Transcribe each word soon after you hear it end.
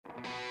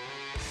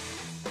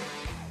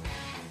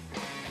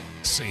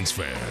Saints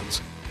fans,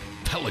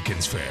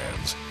 Pelicans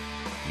fans,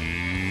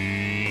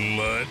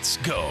 let's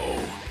go.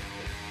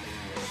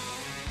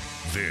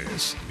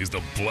 This is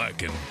the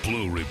Black and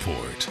Blue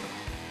Report.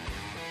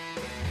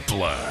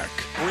 Black.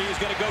 Brees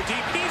going to go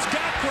deep. He's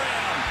got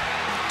ground.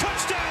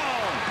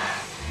 Touchdown.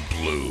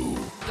 Blue.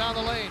 Down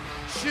the lane.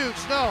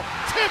 Shoots. No.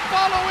 Tip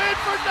follow in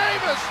for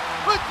Davis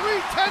with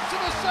 3/10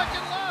 of a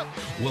second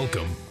left.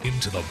 Welcome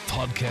into the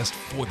podcast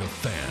for the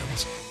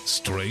fans,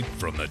 straight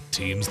from the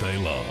teams they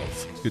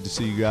love. It's good to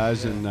see you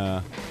guys, and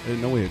I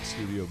didn't know we had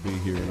Studio B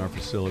here in our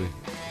facility.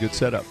 Good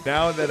setup.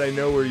 Now that I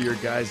know where your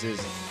guys'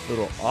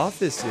 little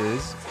office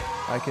is,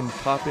 I can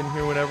pop in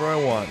here whenever I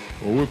want.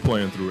 Well, we're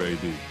playing through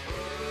AD,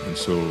 and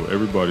so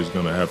everybody's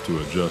going to have to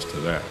adjust to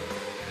that.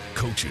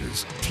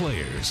 Coaches,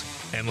 players,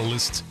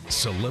 analysts,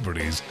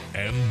 celebrities,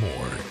 and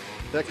more.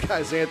 That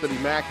guy's Anthony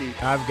Mackie.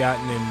 I've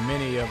gotten in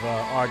many of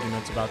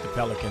arguments about the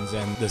Pelicans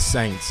and the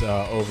Saints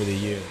over the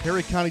years.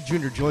 Harry Connick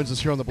Jr. joins us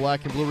here on the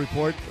Black and Blue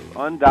Report.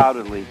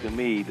 Undoubtedly, to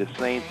me, the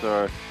Saints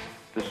are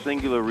the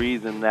singular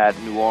reason that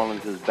New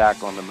Orleans is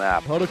back on the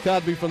map. Hoda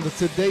Kotb from the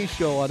Today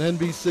Show on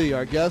NBC,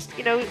 our guest.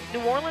 You know,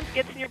 New Orleans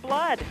gets in your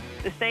blood.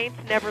 The Saints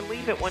never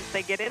leave it once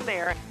they get in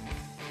there.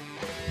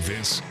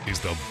 This is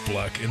the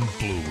Black and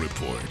Blue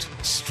Report,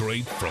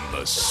 straight from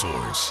the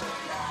source.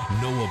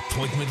 No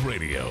appointment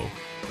radio,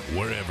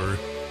 wherever,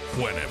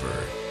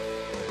 whenever.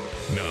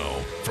 Now,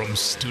 from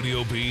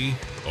Studio B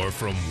or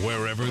from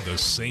wherever the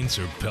Saints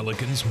or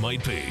Pelicans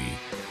might be,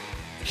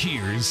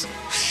 here's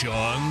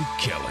Sean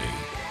Kelly.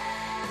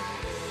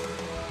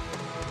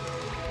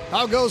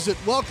 How goes it?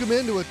 Welcome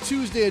into a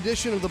Tuesday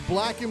edition of the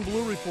Black and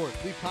Blue Report,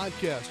 the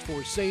podcast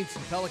for Saints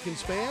and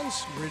Pelicans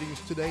fans. Greetings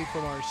today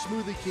from our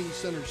Smoothie King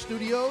Center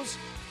studios.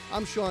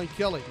 I'm Sean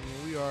Kelly.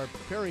 We are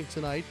preparing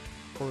tonight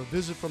for a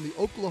visit from the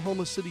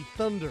Oklahoma City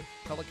Thunder.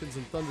 Pelicans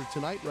and Thunder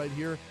tonight right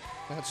here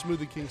at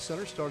Smoothie King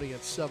Center starting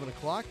at 7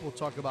 o'clock. We'll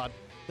talk about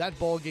that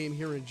ball game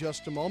here in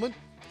just a moment.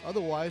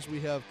 Otherwise, we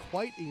have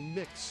quite a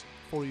mix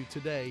for you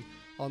today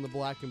on the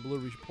Black and Blue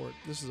Report.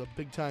 This is a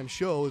big-time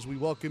show as we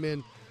welcome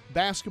in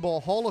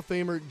Basketball Hall of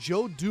Famer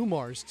Joe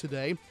Dumars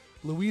today.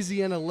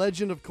 Louisiana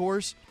legend, of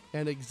course,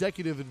 and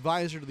executive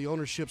advisor to the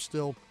ownership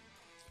still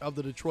of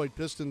the Detroit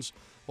Pistons.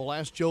 We'll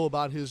ask Joe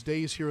about his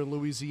days here in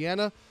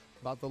Louisiana,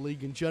 about the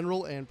league in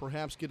general, and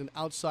perhaps get an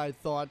outside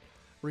thought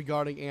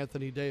regarding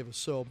Anthony Davis.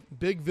 So,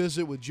 big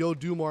visit with Joe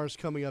Dumars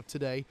coming up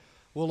today.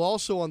 We'll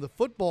also, on the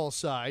football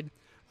side,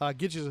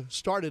 get you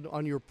started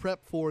on your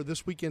prep for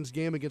this weekend's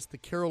game against the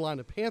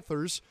Carolina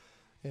Panthers,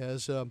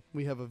 as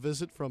we have a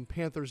visit from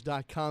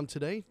Panthers.com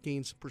today,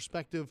 gain some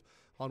perspective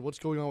on what's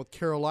going on with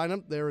Carolina.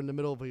 They're in the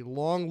middle of a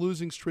long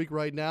losing streak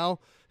right now,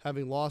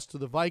 having lost to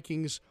the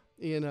Vikings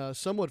in a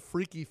somewhat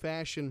freaky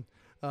fashion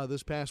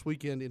this past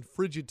weekend in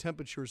frigid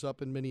temperatures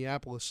up in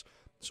Minneapolis.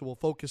 So we'll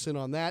focus in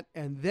on that.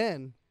 And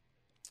then,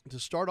 to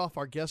start off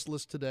our guest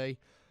list today,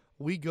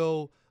 we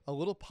go a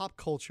little pop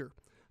culture.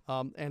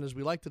 And as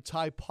we like to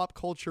tie pop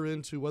culture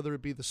into whether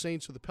it be the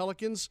Saints or the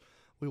Pelicans,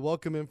 we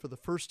welcome in for the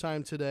first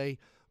time today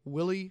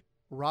Willie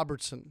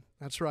Robertson.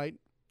 That's right,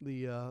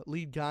 the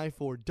lead guy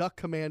for Duck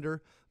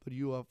Commander, but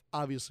you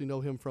obviously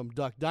know him from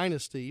Duck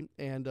Dynasty.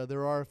 And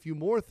there are a few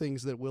more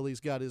things that Willie's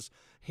got his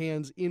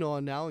hands in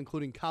on now,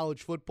 including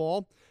college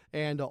football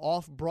and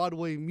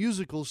off-Broadway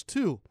musicals,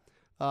 too.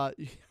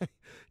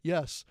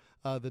 Yes,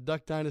 the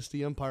Duck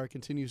Dynasty empire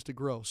continues to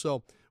grow.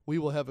 So we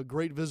will have a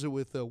great visit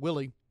with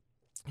Willie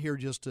here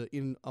just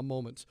in a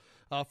moment.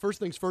 First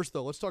things first,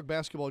 though, let's talk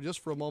basketball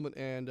just for a moment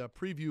and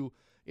preview,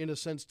 in a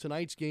sense,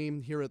 tonight's game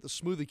here at the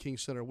Smoothie King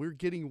Center. We're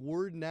getting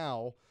word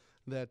now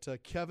that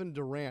Kevin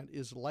Durant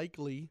is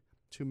likely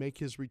to make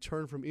his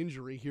return from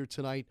injury here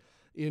tonight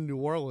in New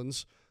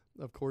Orleans.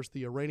 Of course,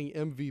 the reigning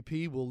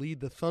MVP will lead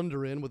the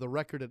Thunder in with a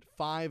record at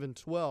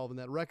 5-12, and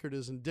that record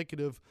is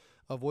indicative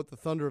of what the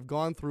Thunder have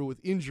gone through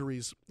with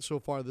injuries so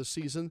far this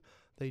season.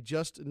 They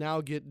just now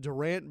get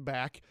Durant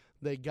back.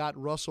 They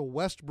got Russell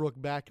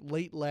Westbrook back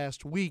late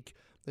last week.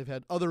 They've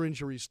had other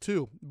injuries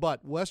too,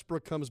 but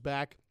Westbrook comes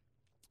back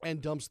and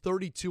dumps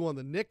 32 on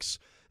the Knicks,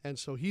 and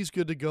so he's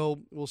good to go.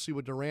 We'll see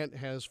what Durant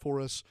has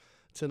for us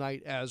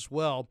tonight as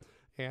well.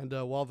 And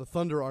while the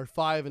Thunder are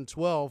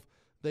 5-12,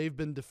 they've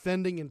been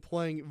defending and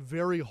playing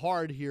very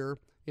hard here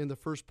in the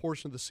first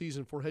portion of the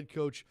season for head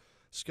coach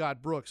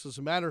Scott Brooks. As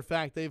a matter of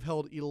fact, they've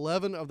held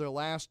 11 of their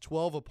last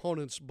 12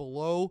 opponents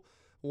below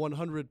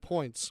 100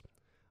 points.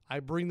 I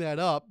bring that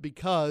up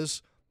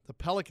because the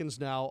Pelicans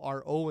now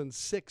are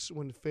 0-6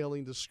 when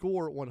failing to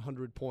score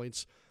 100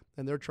 points,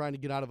 and they're trying to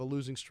get out of a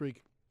losing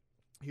streak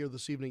here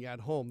this evening at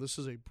home. This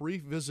is a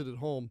brief visit at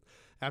home.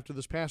 After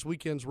this past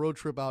weekend's road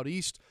trip out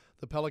east,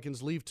 the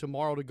Pelicans leave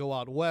tomorrow to go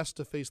out west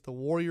to face the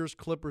Warriors,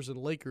 Clippers,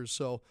 and Lakers.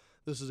 So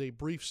this is a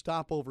brief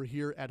stopover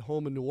here at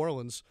home in New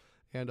Orleans,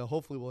 and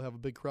hopefully we'll have a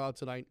big crowd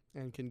tonight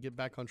and can get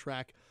back on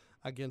track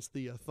against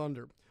the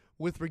Thunder.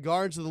 With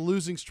regards to the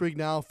losing streak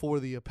now for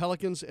the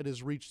Pelicans, it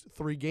has reached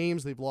 3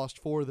 games. They've lost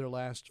 4 of their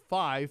last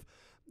 5,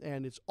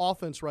 and it's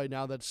offense right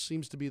now that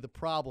seems to be the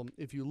problem.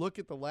 If you look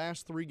at the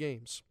last 3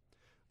 games,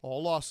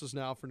 all losses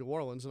now for New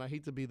Orleans, and I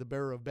hate to be the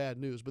bearer of bad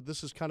news, but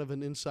this is kind of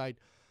an insight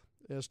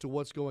as to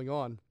what's going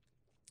on.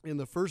 In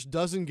the first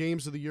dozen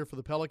games of the year for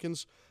the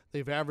Pelicans,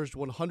 they've averaged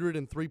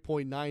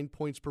 103.9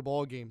 points per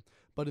ball game.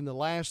 But in the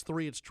last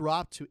three, it's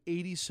dropped to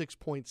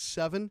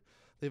 86.7.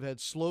 They've had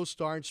slow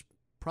starts,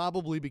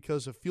 probably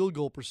because of field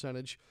goal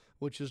percentage,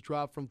 which has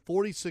dropped from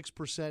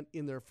 46%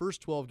 in their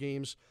first 12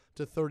 games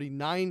to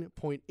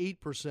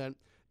 39.8%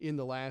 in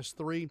the last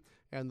three.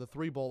 And the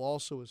three ball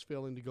also is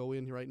failing to go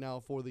in right now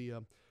for the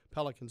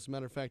Pelicans. As a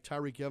matter of fact,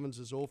 Tyreke Evans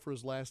is 0 for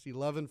his last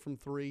 11 from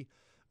three.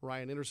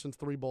 Ryan Anderson's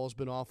three ball has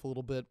been off a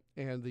little bit,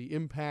 and the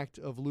impact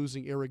of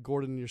losing Eric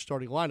Gordon in your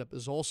starting lineup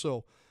has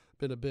also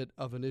been a bit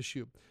of an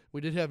issue. We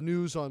did have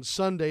news on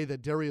Sunday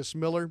that Darius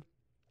Miller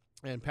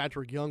and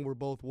Patrick Young were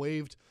both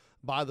waived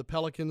by the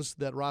Pelicans.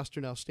 That roster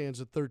now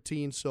stands at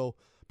 13, so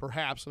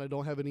perhaps, and I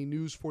don't have any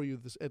news for you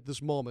at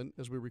this moment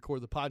as we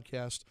record the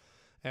podcast,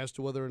 as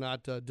to whether or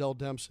not Dell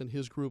Demps and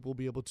his group will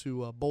be able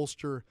to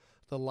bolster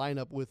the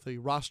lineup with a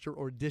roster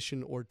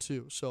addition or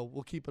two. So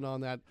we'll keep an eye on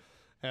that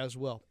as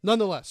well.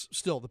 Nonetheless,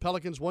 still, the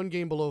Pelicans, one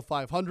game below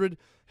 500,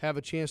 have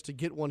a chance to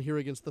get one here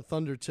against the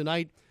Thunder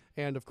tonight.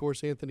 And, of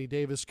course, Anthony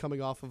Davis,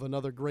 coming off of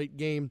another great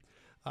game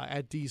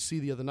at D.C.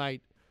 the other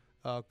night,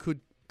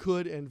 could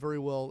and very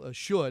well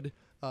should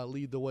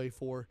lead the way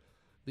for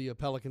the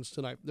Pelicans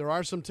tonight. There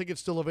are some tickets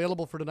still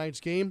available for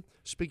tonight's game.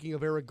 Speaking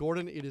of Eric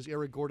Gordon, it is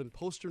Eric Gordon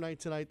poster night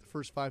tonight. The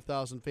first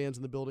 5,000 fans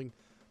in the building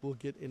will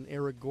get an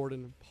Eric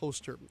Gordon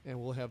poster, and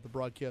we'll have the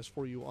broadcast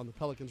for you on the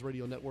Pelicans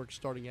Radio Network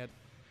starting at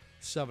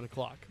 7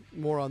 o'clock.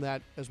 More on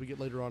that as we get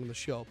later on in the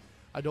show.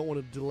 I don't want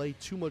to delay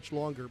too much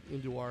longer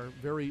into our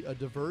very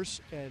diverse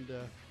and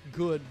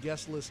good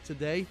guest list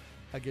today.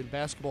 Again,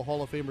 Basketball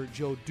Hall of Famer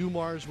Joe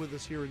Dumars with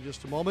us here in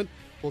just a moment.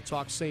 We'll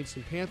talk Saints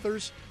and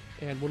Panthers.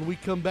 And when we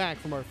come back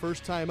from our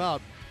first time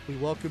out, we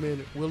welcome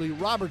in Willie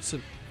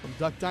Robertson from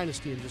Duck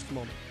Dynasty in just a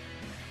moment.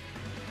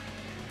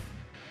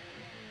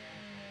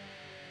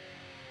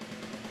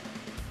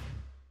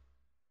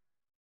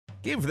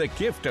 Give the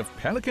gift of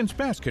Pelicans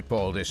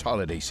basketball this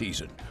holiday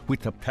season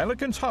with the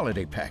Pelicans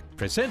Holiday Pack,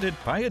 presented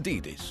by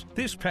Adidas.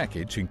 This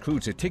package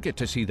includes a ticket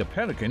to see the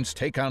Pelicans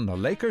take on the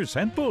Lakers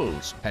and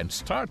Bulls and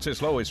starts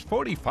as low as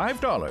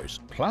 $45.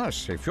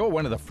 Plus, if you're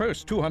one of the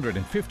first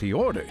 250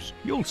 orders,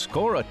 you'll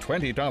score a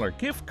 $20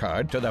 gift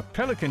card to the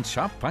Pelicans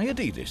Shop by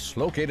Adidas,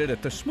 located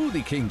at the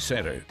Smoothie King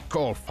Center.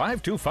 Call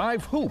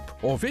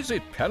 525-HOOP or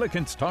visit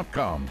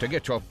Pelicans.com to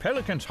get your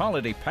Pelicans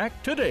Holiday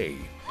Pack today.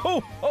 Ho,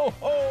 ho,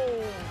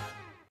 ho!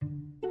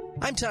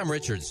 I'm Tom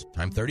Richards.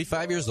 I'm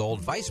 35 years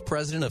old, Vice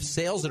President of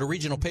Sales at a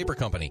regional paper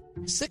company.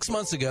 6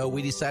 months ago,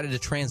 we decided to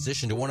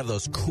transition to one of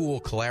those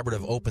cool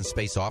collaborative open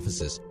space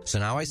offices. So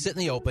now I sit in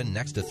the open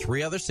next to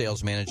 3 other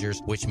sales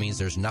managers, which means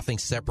there's nothing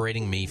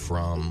separating me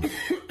from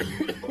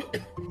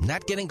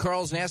not getting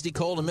Carl's nasty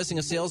cold and missing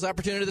a sales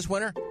opportunity this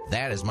winter.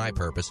 That is my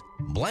purpose.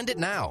 Blend it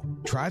now.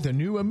 Try the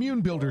new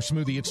Immune Builder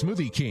smoothie at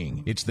Smoothie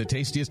King. It's the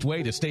tastiest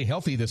way to stay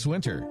healthy this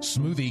winter.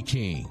 Smoothie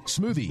King.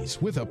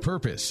 Smoothies with a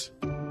purpose.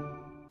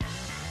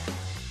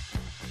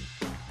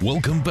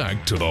 Welcome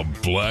back to the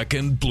Black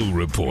and Blue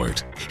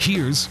Report.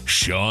 Here's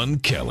Sean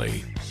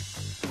Kelly.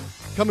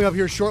 Coming up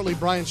here shortly,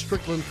 Brian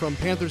Strickland from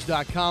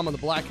Panthers.com on the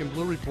Black and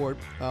Blue Report.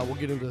 We'll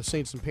get into the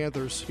Saints and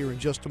Panthers here in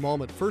just a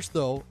moment. First,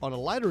 though, on a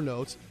lighter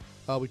note,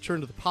 we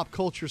turn to the pop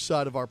culture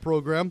side of our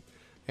program,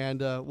 and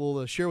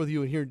we'll share with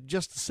you in here in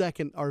just a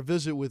second our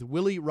visit with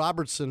Willie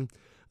Robertson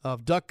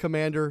of Duck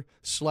Commander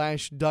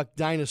 / Duck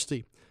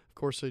Dynasty. Of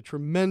course, a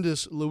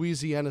tremendous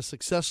Louisiana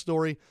success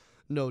story,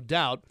 no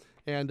doubt.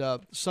 And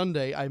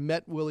Sunday, I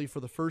met Willie for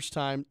the first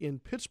time in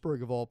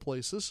Pittsburgh, of all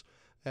places,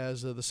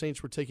 as the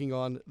Saints were taking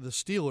on the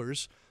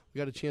Steelers. We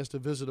got a chance to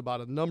visit about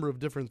a number of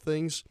different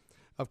things.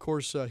 Of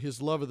course,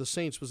 his love of the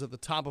Saints was at the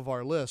top of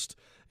our list.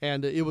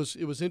 And it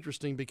was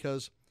interesting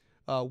because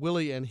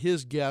Willie and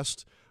his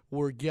guest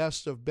were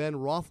guests of Ben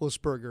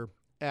Roethlisberger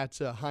at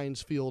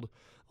Heinz Field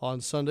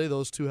on Sunday.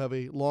 Those two have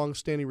a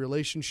long-standing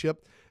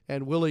relationship.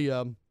 And Willie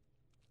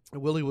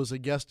was a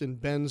guest in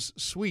Ben's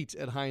suite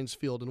at Heinz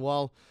Field. And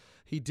while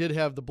he did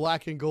have the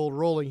black and gold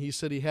rolling, he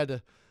said he had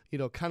to,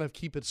 kind of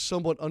keep it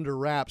somewhat under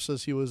wraps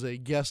as he was a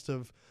guest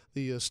of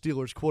the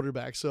Steelers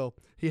quarterback. So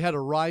he had a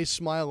wry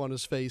smile on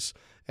his face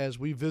as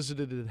we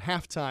visited at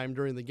halftime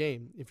during the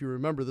game. If you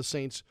remember, the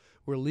Saints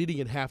were leading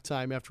at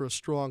halftime after a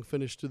strong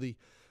finish to the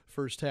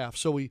first half.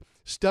 So we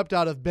stepped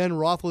out of Ben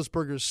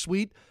Roethlisberger's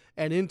suite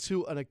and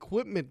into an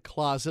equipment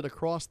closet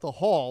across the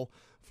hall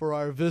for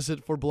our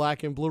visit for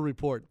Black and Blue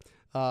Report.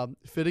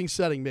 Fitting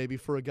setting, maybe,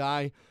 for a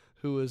guy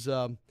who is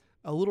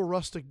a little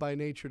rustic by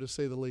nature, to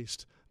say the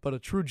least, but a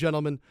true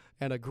gentleman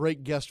and a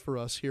great guest for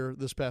us here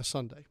this past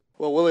Sunday.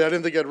 Well, Willie, I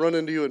didn't think I'd run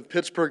into you in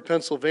Pittsburgh,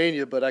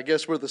 Pennsylvania, but I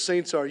guess where the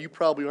Saints are, you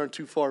probably aren't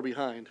too far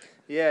behind.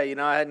 Yeah,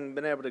 I hadn't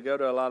been able to go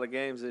to a lot of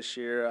games this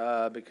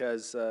year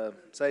because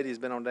Sadie's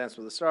been on Dance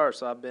with the Stars,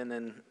 so I've been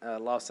in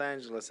Los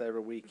Angeles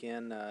every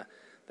weekend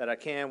that I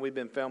can. We've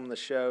been filming the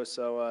show,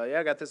 so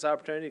I got this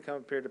opportunity to come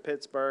up here to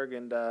Pittsburgh,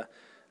 and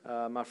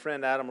My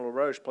friend Adam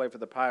LaRoche played for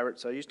the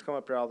Pirates, so I used to come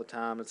up here all the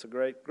time. It's a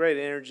great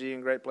energy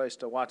and great place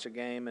to watch a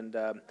game. And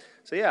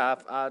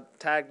I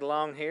tagged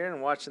along here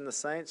and watching the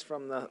Saints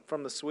from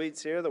the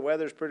suites here. The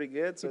weather's pretty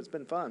good, so it's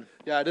been fun.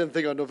 Yeah, I didn't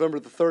think on November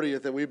the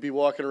 30th that we'd be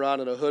walking around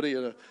in a hoodie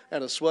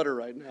and a sweater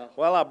right now.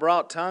 Well, I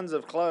brought tons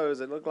of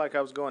clothes. It looked like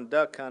I was going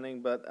duck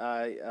hunting, but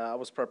I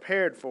was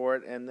prepared for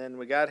it. And then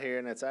we got here,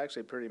 and it's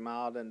actually pretty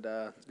mild and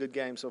good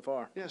game so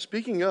far. Yeah.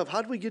 Speaking of,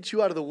 how did we get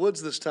you out of the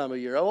woods this time of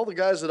year? All the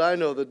guys that I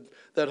know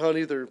that hunt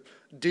either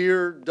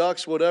deer,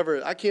 ducks,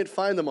 whatever, I can't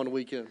find them on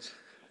weekends.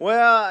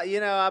 Well,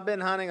 I've been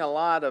hunting a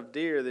lot of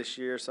deer this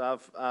year, so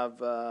I've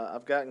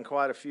gotten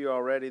quite a few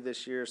already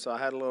this year. So I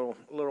had a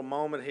little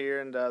moment here,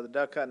 and the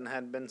duck hunting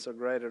hadn't been so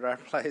great at our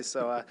place.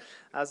 So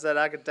I said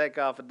I could take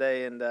off a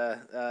day and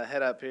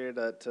head up here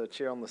to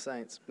cheer on the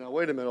Saints. Now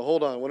wait a minute,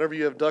 hold on. Whenever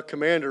you have Duck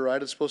Commander,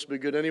 right, it's supposed to be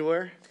good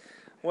anywhere.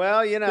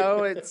 Well,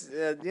 it's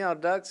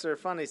ducks are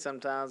funny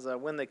sometimes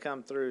when they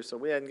come through. So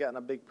we hadn't gotten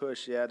a big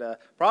push yet.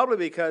 Probably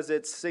because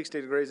it's 60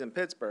 degrees in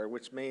Pittsburgh,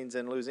 which means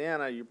in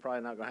Louisiana you're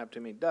probably not going to have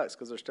too many ducks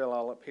because they're still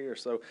all up here.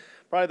 So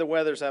probably the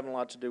weather's having a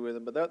lot to do with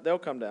it, but they'll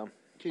come down.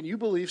 Can you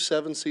believe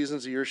 7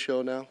 seasons of your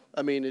show now?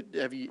 I mean,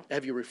 have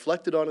you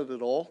reflected on it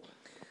at all?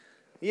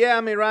 Yeah,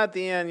 I mean, right at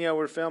the end,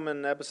 we're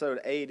filming episode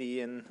 80,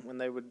 and when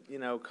they would,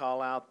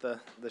 call out the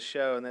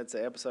show, and that's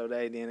episode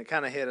 80, and it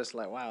kind of hit us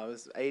like, wow,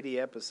 it's 80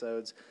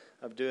 episodes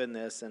of doing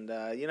this, and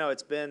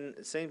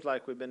it seems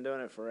like we've been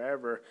doing it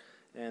forever,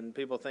 and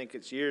people think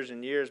it's years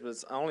and years, but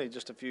it's only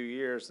just a few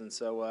years, and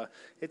so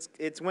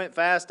it's went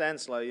fast and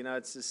slow.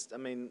 It's just, I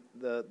mean,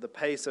 the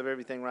pace of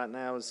everything right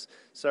now is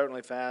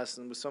certainly fast,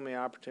 and with so many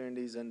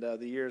opportunities, and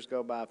the years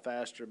go by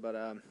faster. But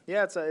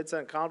it's an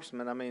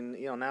accomplishment. I mean,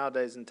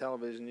 nowadays in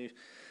television,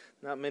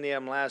 not many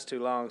of them last too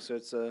long, so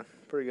it's a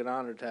pretty good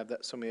honor to have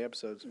so many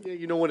episodes.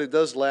 Yeah, when it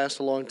does last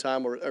a long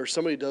time, or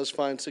somebody does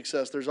find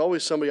success, there's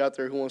always somebody out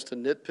there who wants to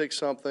nitpick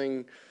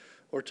something,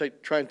 or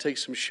try and take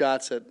some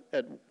shots at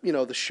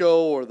the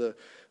show or the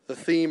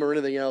theme or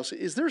anything else.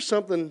 Is there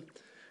something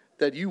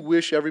that you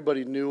wish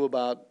everybody knew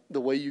about the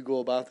way you go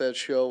about that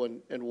show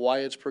and why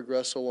it's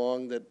progressed so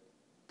long that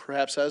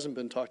perhaps hasn't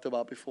been talked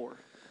about before?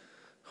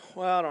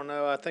 Well, I don't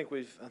know. I think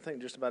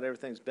just about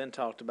everything's been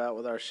talked about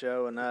with our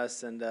show and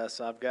us, and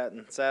so I've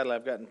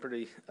gotten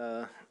pretty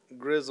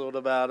grizzled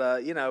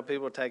about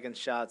people taking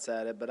shots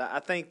at it. But I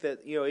think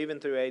that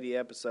even through 80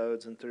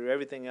 episodes and through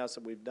everything else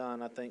that we've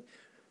done, I think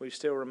we've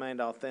still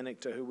remained authentic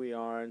to who we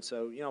are. And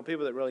so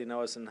people that really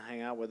know us and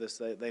hang out with us,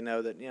 they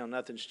know that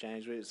nothing's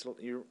changed.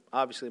 You're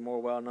obviously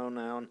more well known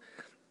now,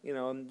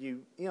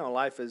 and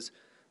life is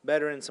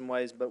better in some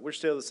ways, but we're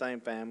still the same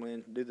family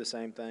and do the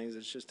same things.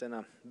 It's just in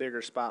a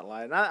bigger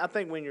spotlight. And I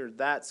think when you're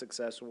that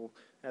successful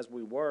as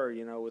we were,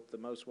 with the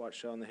most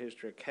watched show in the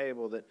history of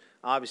cable, that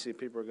obviously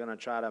people are going to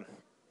try to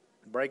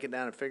break it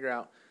down and figure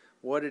out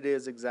what it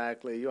is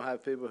exactly. You'll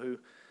have people who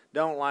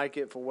don't like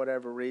it for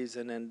whatever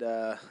reason, and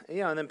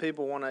and then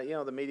people want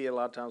to, the media a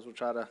lot of times will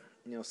try to,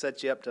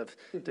 set you up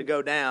to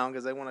go down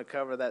because they want to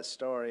cover that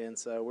story. And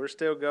so we're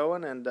still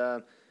going, and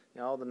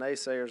all the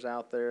naysayers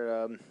out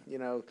there,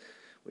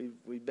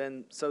 We've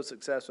been so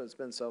successful. It's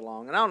been so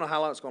long, and I don't know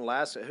how long it's going to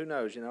last. Who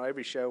knows?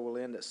 Every show will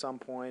end at some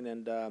point,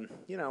 and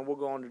we'll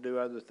go on to do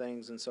other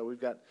things. And so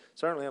we've got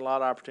certainly a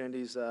lot of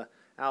opportunities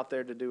out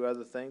there to do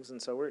other things, and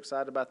so we're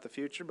excited about the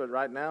future. But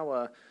right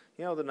now,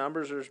 the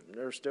numbers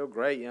are still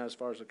great. As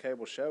far as a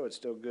cable show, it's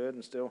still good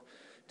and still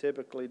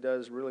typically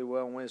does really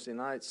well on Wednesday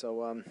nights.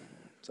 So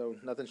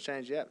nothing's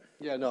changed yet.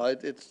 Yeah, no,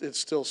 it's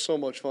still so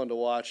much fun to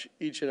watch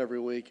each and every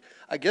week.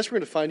 I guess we're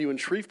going to find you in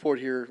Shreveport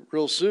here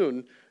real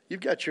soon. You've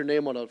got your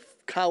name on a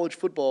college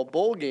football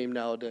bowl game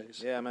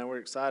nowadays. Yeah, man, we're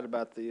excited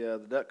about the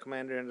Duck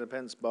Commander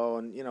Independence Bowl,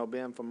 and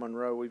being from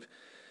Monroe,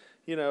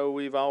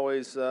 we've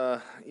always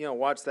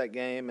watched that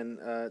game, and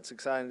it's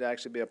exciting to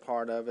actually be a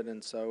part of it.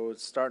 And so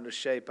it's starting to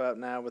shape up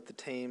now with the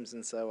teams,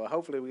 and so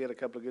hopefully we get a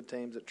couple of good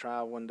teams that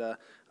travel. And I'd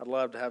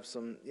love to have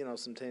some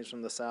teams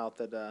from the South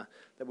that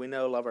we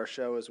know love our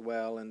show as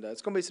well. And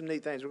it's going to be some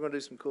neat things. We're going to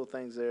do some cool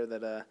things there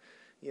that.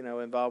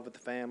 Involved with the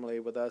family,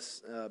 with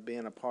us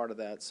being a part of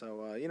that.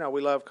 So,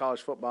 we love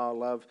college football,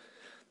 love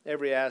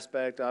every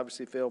aspect.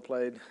 Obviously, Phil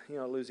played,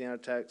 at Louisiana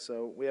Tech,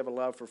 so we have a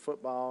love for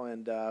football,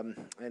 and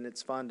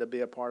it's fun to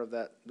be a part of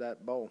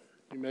that bowl.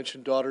 You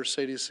mentioned daughter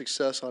Sadie's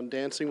success on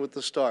Dancing with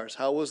the Stars.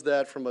 How was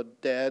that from a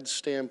dad's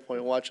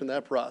standpoint, watching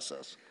that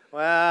process?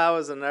 Well, I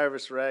was a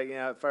nervous wreck.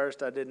 At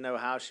first I didn't know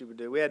how she would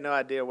do. We had no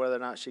idea whether or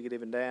not she could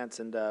even dance,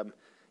 and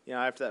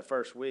after that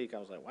first week, I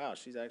was like, wow,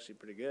 she's actually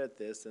pretty good at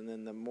this. And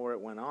then the more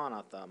it went on,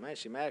 I thought, man,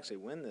 she may actually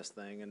win this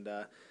thing. And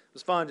it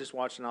was fun just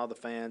watching all the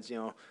fans,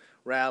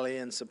 rally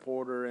and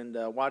support her, and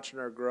watching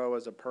her grow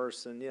as a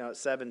person. At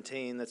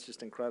 17, that's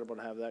just incredible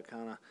to have that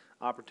kind of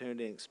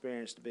opportunity and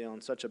experience to be on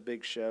such a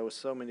big show with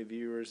so many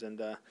viewers.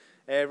 And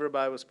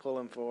everybody was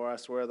pulling for her. I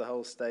swear the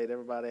whole state,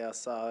 everybody I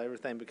saw,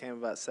 everything became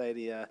about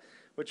Sadie,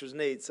 which was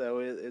neat. So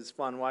it's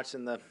fun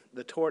watching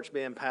the torch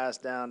being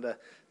passed down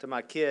to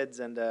my kids,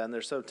 and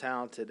they're so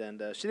talented.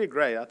 And she did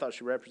great. I thought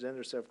she represented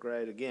herself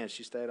great. Again,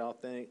 she stayed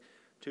authentic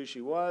who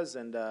she was,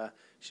 and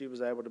she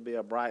was able to be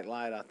a bright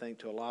light, I think,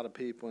 to a lot of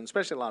people, and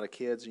especially a lot of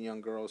kids and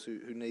young girls who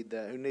need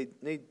that, who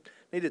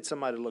needed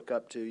somebody to look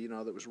up to,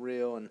 that was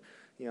real and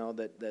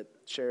that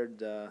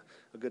shared a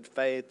good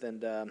faith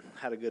and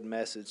had a good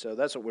message. So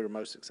that's what we were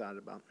most excited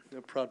about.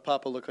 The proud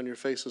papa look on your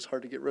face is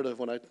hard to get rid of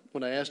when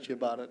I asked you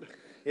about it.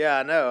 Yeah,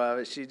 I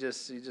know. She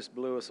just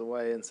blew us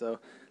away, and so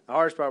the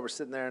hardest part was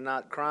sitting there and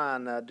not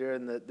crying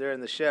during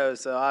the show.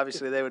 So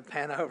obviously they would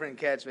pan over and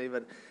catch me.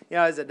 But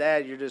as a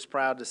dad, you're just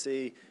proud to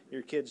see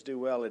your kids do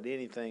well at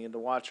anything, and to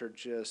watch her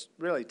just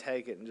really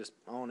take it and just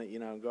own it.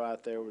 And go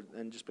out there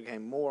and just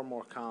became more and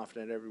more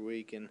confident every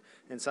week, and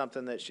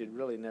something that she'd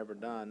really never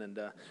done. And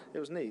it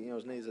was neat. It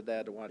was neat as a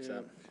dad to watch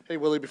that. Hey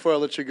Willie, before I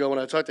let you go, when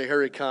I talked to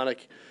Harry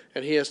Connick,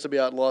 and he has to be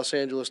out in Los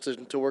Angeles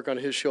to work on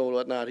his show and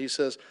whatnot, he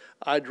says,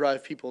 I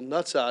drive people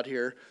nuts out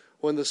here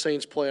when the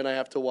Saints play and I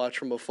have to watch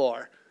from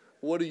afar.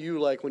 What do you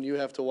like when you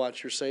have to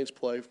watch your Saints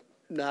play,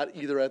 not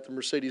either at the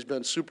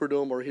Mercedes-Benz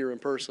Superdome or here in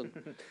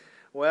person?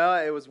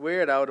 Well, it was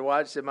weird. I would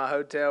watch in my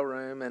hotel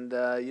room, and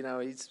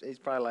he's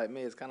probably like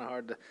me. It's kind of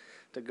hard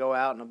to go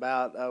out and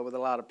about with a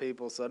lot of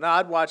people. So no,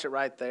 I'd watch it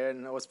right there.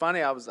 And it was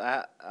funny. I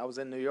was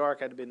in New York.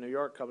 I had to be in New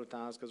York a couple of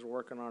times because we're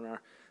working on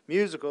our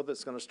musical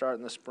that's going to start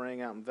in the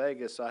spring out in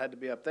Vegas. So I had to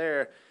be up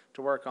there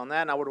to work on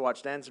that, and I would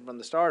watch Dancing from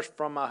the Stars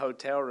from my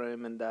hotel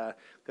room, and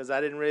because I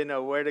didn't really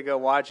know where to go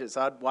watch it,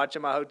 so I'd watch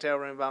in my hotel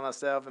room by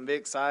myself and be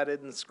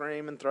excited and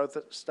scream and throw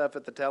stuff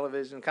at the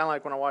television, kind of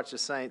like when I watch the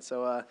Saints.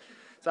 So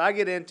I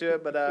get into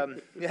it, but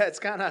it's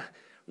kind of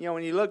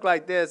when you look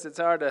like this, it's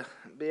hard to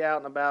be out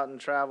and about and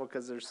travel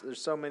because there's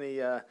so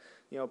many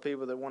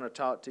people that want to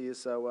talk to you.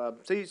 So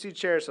you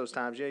cherish those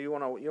times. You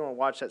want to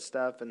watch that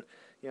stuff, and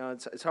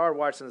it's hard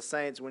watching the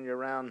Saints when you're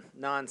around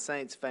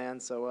non-Saints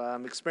fans. So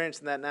I'm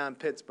experiencing that now in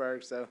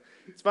Pittsburgh. So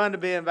it's fun to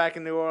be back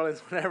in New Orleans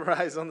when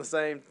everybody's on the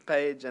same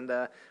page, and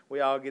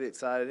we all get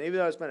excited. And even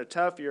though it's been a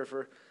tough year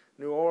for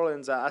New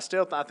Orleans, I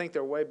think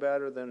they're way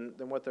better than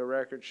what their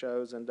record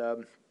shows. And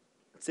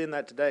seeing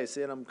that today,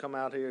 seeing them come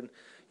out here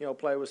and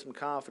play with some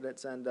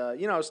confidence, and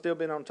still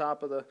being on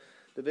top of the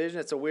division.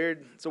 It's a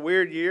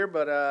weird year,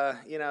 but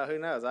who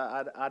knows?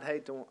 I'd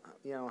hate to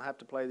have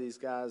to play these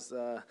guys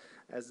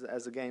as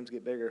the games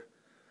get bigger.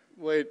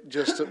 Wait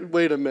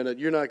a minute.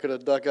 You're not going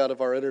to duck out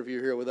of our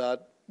interview here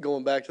without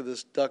going back to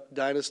this Duck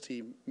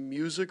Dynasty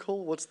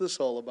musical. What's this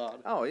all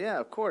about? Oh yeah,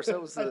 of course.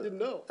 That was I didn't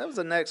know. That was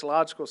the next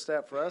logical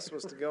step for us,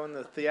 was to go in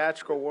the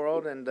theatrical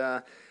world. And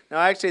now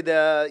actually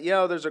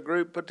there's a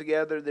group put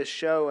together this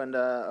show and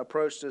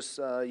approached us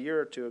a year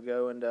or two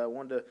ago and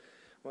wanted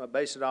to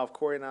base it off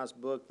Corey and I's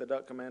book, The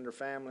Duck Commander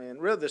Family.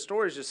 And really the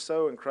story is just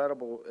so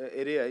incredible.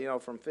 It is,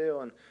 from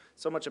Phil, and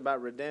so much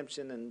about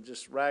redemption and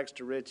just rags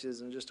to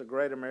riches and just a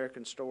great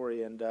American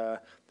story. And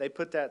they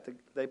put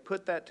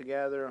that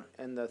together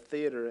in the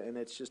theater, and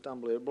it's just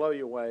unbelievable. It'll blow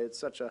you away. It's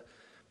such a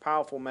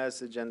powerful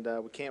message, and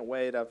we can't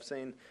wait.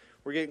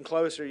 We're getting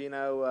closer,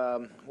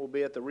 we'll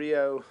be at the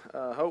Rio,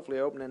 hopefully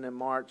opening in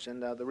March,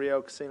 and the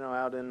Rio Casino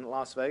out in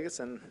Las Vegas,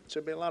 and it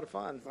should be a lot of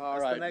fun.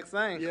 That's the next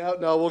thing. Yeah,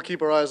 no, we'll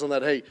keep our eyes on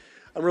that. Hey,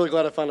 I'm really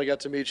glad I finally got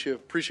to meet you.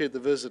 Appreciate the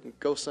visit, and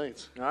go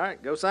Saints. All right,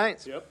 go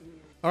Saints. Yep.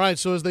 All right,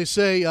 so as they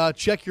say,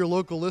 check your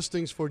local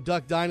listings for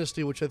Duck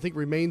Dynasty, which I think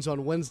remains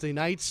on Wednesday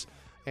nights.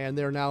 And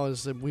they're now,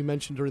 as we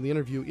mentioned during the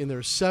interview, in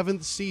their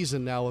 7th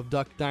season now of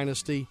Duck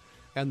Dynasty.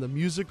 And the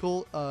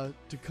musical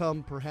to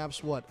come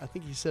perhaps, I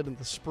think he said in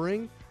the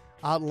spring,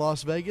 out in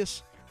Las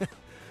Vegas.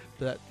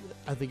 That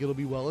I think it'll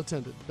be well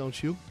attended,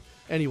 don't you?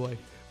 Anyway,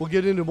 we'll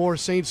get into more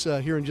Saints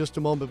here in just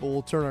a moment, but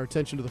we'll turn our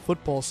attention to the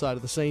football side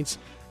of the Saints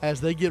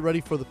as they get ready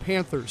for the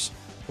Panthers.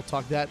 We'll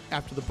talk that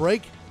after the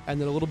break. And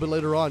then a little bit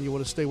later on, you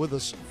want to stay with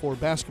us for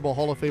Basketball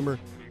Hall of Famer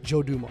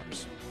Joe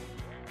Dumars.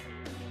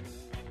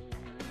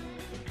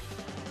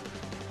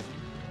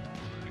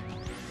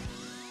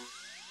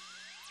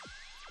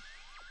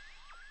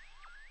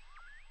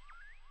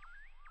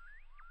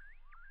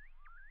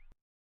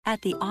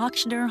 At the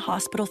Auctioner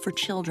Hospital for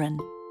Children,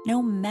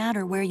 no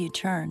matter where you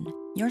turn,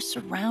 you're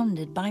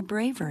surrounded by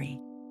bravery.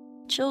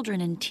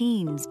 Children and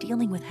teens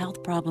dealing with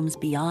health problems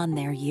beyond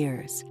their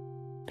years.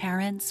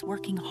 Parents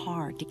working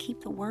hard to keep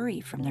the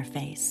worry from their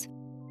face.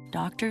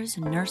 Doctors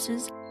and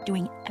nurses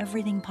doing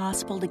everything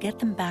possible to get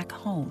them back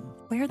home,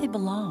 where they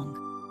belong.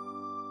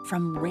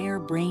 From rare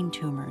brain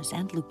tumors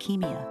and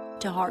leukemia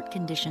to heart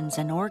conditions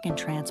and organ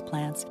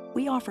transplants,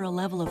 we offer a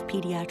level of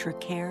pediatric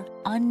care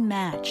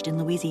unmatched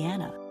in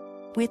Louisiana.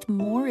 With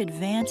more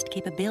advanced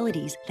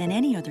capabilities than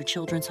any other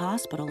children's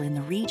hospital in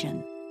the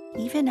region,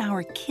 even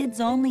our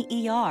kids-only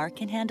ER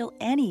can handle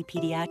any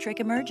pediatric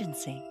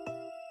emergency.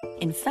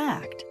 In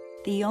fact,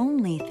 the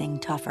only thing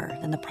tougher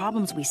than the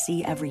problems we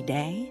see every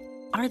day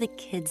are the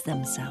kids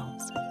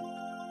themselves.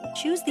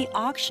 Choose the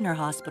Auctioner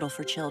Hospital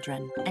for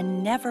Children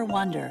and never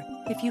wonder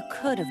if you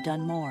could have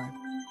done more.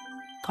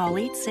 Call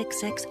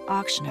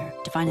 866-AUCTIONER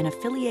to find an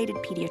affiliated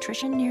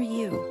pediatrician near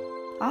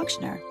you.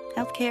 Auctioner,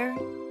 healthcare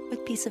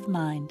with peace of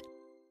mind.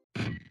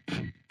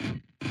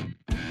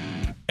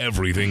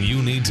 Everything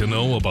you need to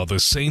know about the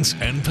Saints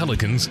and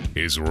Pelicans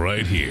is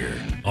right here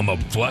on the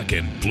Black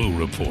and Blue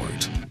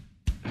Report.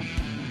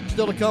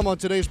 Still to come on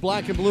today's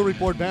Black and Blue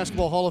Report,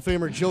 Basketball Hall of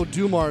Famer Joe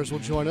Dumars will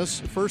join us.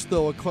 First,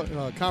 though,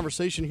 a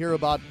conversation here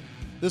about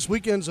this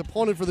weekend's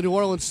opponent for the New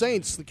Orleans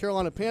Saints. The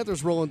Carolina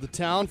Panthers roll into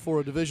town for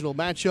a divisional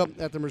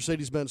matchup at the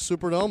Mercedes-Benz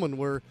Superdome, and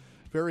we're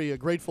very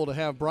grateful to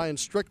have Brian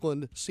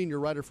Strickland, senior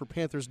writer for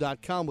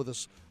Panthers.com, with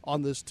us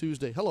on this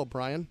Tuesday. Hello,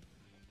 Brian.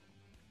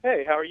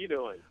 Hey, how are you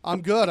doing?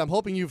 I'm good. I'm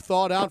hoping you've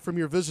thawed out from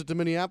your visit to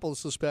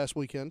Minneapolis this past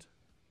weekend.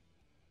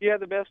 Yeah,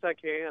 the best I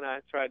can. I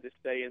tried to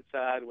stay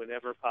inside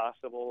whenever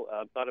possible.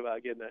 Thought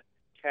about getting a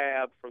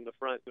cab from the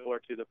front door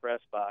to the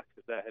press box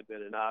if that had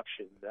been an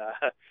option.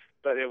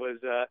 But it was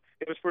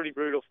pretty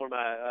brutal for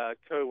my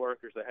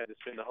co-workers that had to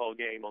spend the whole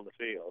game on the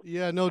field.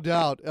 Yeah, no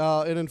doubt.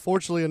 And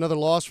unfortunately, another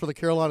loss for the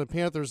Carolina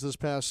Panthers this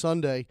past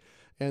Sunday,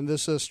 and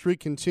this streak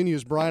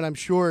continues. Brian, I'm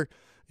sure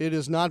it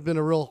has not been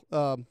a real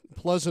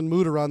pleasant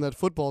mood around that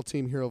football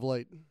team here of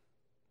late.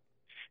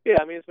 Yeah,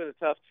 I mean, it's been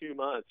a tough 2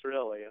 months,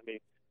 really. I mean,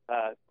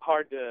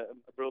 hard to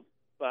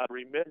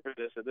remember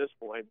this at this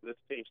point. This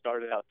team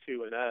started out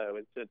 2-0,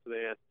 and since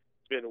then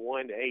it's been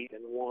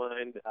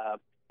 1-8-1.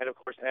 And of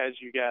course, as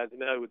you guys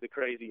know, with the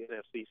crazy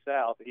NFC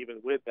South, even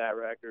with that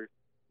record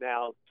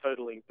now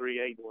totaling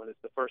 3-8-1, it's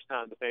the first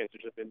time the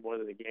Panthers have been more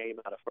than a game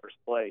out of first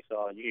place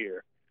all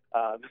year.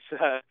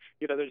 So,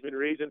 there's been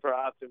reason for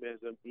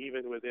optimism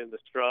even within the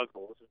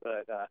struggles,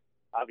 but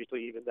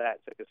obviously even that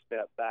took a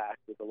step back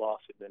with the loss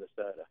in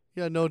Minnesota.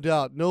 Yeah, no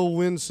doubt. No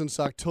wins since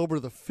October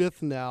the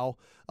 5th now.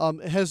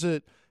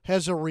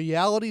 Has a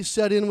reality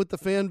set in with the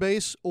fan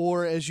base,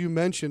 or as you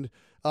mentioned,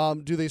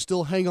 do they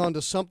still hang on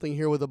to something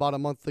here with about a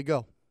month to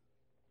go?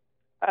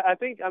 I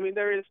think,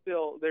 there's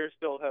still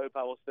hope,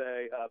 I will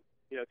say.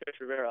 Coach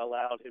Rivera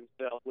allowed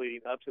himself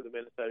leading up to the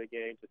Minnesota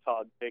game to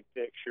talk big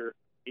picture.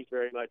 He's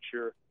very much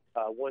your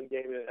one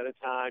game at a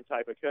time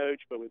type of coach,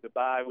 but with the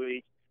bye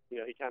week,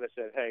 he kind of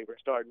said, hey, we're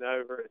starting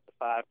over. It's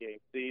a 5-game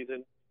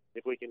season.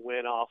 If we can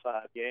win all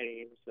 5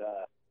 games,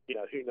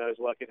 who knows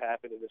what could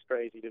happen in this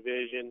crazy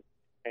division.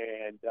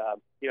 And,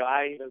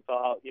 I even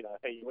thought,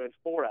 hey, you win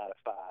 4 out of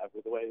 5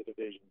 with the way the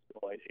division's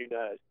going. Who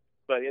knows?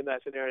 But in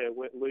that scenario,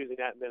 losing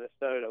at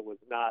Minnesota was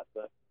not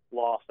the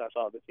loss I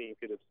thought the team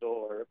could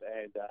absorb.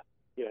 And,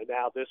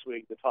 now this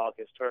week the talk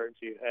has turned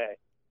to, hey,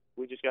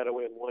 we just got to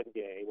win 1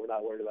 game. We're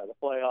not worried about the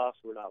playoffs.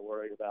 We're not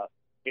worried about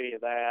any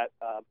of that.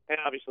 And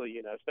obviously,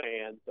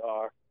 fans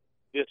are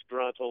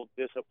disgruntled,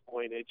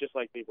 disappointed, just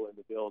like people in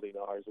the building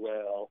are as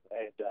well.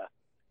 And,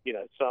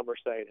 some are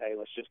saying, hey,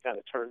 let's just kind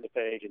of turn the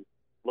page and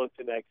look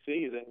to next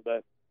season.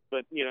 But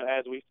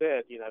as we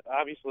said,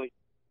 obviously,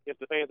 if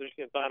the Panthers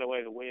can find a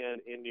way to win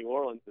in New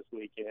Orleans this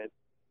weekend,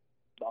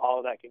 all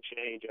of that can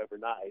change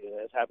overnight. And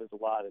this happens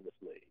a lot in this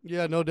league.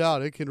 Yeah, no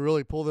doubt. It can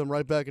really pull them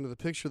right back into the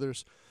picture.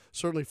 There's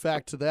certainly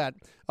fact to that.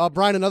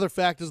 Brian, another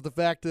fact is the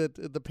fact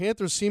that the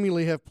Panthers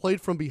seemingly have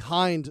played from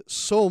behind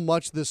so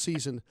much this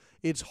season.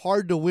 It's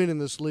hard to win in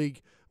this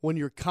league when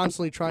you're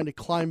constantly trying to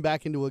climb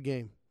back into a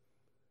game.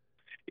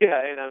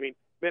 Yeah, and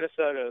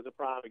Minnesota is a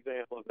prime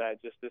example of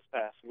that just this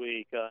past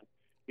week.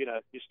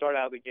 You start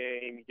out the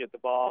game, you get the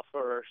ball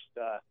first.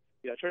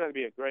 It turned out to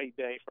be a great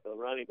day for the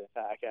running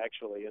attack,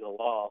 actually, in a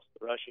loss,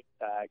 the rushing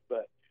attack.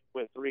 But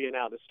went 3 and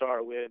out to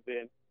start with,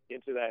 then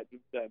into that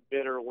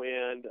bitter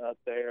wind up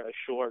there, a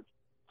short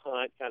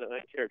punt, kind of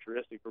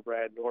uncharacteristic for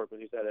Brad Nortman,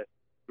 who's had a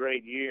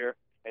great year.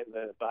 And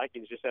the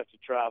Vikings just have to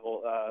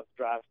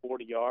drive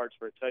 40 yards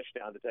for a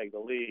touchdown to take the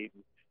lead.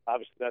 And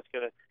obviously, that's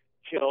going to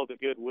kill the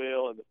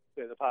goodwill and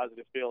the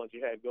positive feelings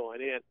you had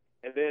going in.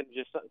 And then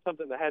just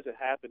something that hasn't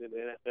happened in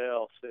the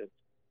NFL since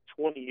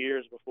 20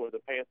 years before the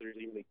Panthers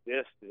even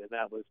existed, and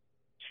that was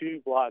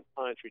 2 block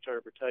punts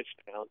returned for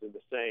touchdowns in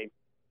the same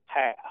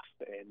half.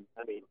 And,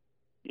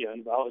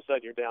 all of a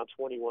sudden you're down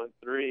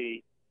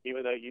 21-3,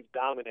 even though you've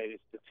dominated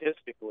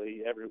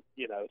statistically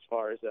as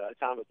far as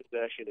time of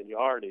possession and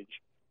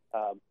yardage.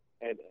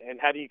 And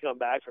how do you come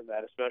back from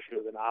that, especially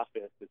with an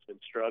offense that's been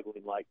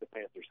struggling like the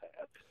Panthers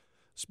have?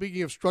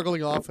 Speaking of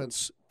struggling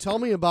offense, tell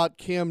me about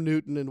Cam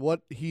Newton and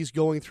what he's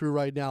going through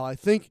right now. I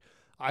think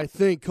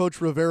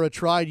Coach Rivera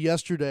tried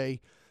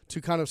yesterday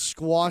to kind of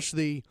squash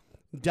the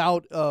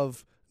doubt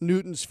of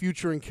Newton's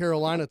future in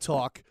Carolina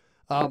talk.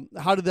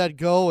 How did that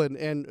go,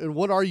 and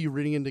what are you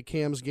reading into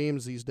Cam's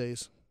games these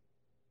days?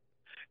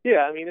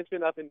 Yeah, it's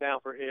been up and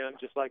down for him,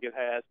 just like it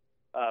has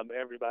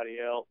everybody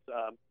else.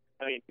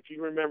 If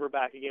you remember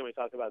back again, we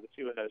talked about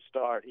the 2-0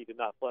 start. He did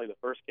not play the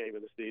first game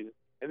of the season.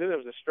 And then there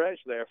was a stretch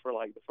there for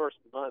like the first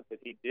month that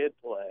he did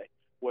play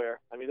where,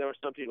 there were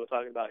some people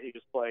talking about he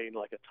was playing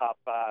like a top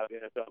 5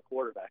 NFL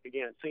quarterback.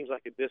 Again, it seems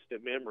like a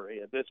distant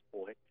memory at this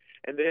point.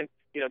 And then,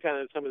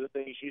 kind of some of the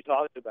things you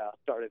talked about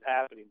started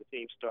happening. The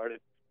team started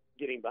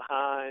getting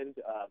behind,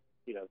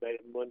 they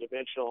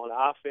one-dimensional on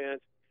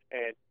offense,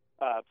 and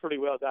pretty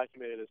well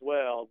documented as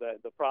well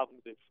that the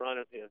problems in front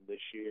of him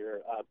this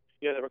year,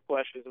 there were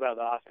questions about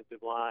the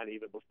offensive line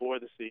even before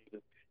the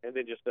season, and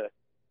then just a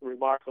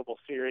remarkable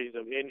series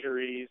of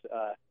injuries.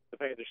 The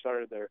Panthers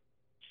started their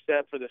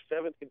set for the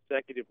 7th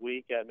consecutive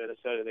week at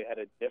Minnesota. They had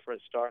a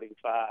different starting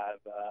 5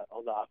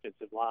 on the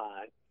offensive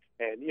line,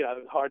 and it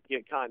was hard to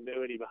get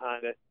continuity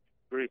behind it.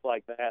 group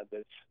like that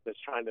that's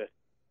trying to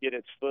get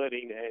its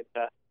footing.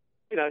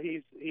 And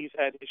he's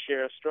had his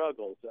share of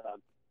struggles.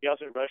 He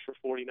also rushed for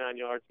 49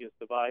 yards against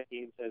the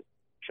Vikings, has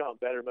shown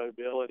better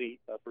mobility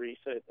of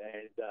recent,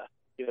 and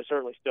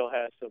certainly still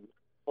has some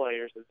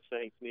players that the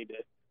Saints need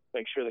to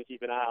make sure they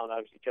keep an eye on.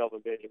 Obviously,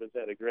 Kelvin Benjamin's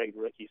had a great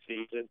rookie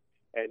season,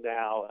 and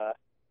now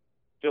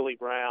Philly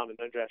Brown, an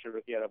undrafted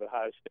rookie out of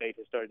Ohio State,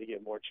 has started to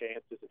get more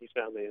chances, and he's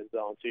found the end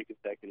zone 2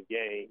 consecutive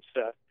games.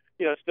 So,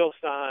 still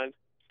signs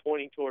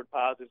pointing toward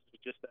positives,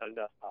 but just not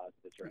enough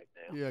positives right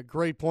now. Yeah,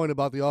 great point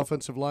about the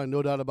offensive line.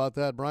 No doubt about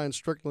that. Brian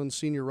Strickland,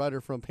 senior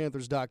writer from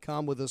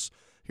Panthers.com, with us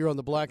here on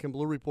the Black and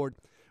Blue Report.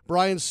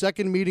 Brian's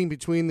second meeting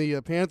between the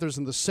Panthers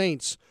and the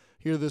Saints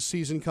here this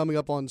season coming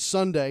up on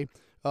Sunday.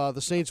 The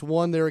Saints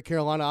won there at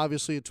Carolina,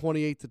 obviously, at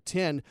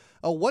 28-10.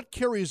 What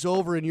carries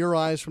over in your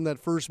eyes from that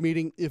first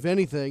meeting, if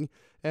anything,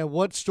 and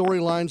what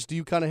storylines do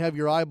you kind of have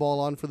your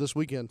eyeball on for this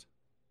weekend?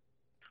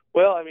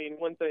 Well, I mean,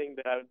 one thing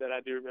that I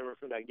do remember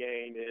from that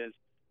game is,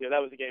 that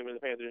was a game where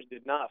the Panthers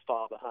did not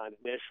fall behind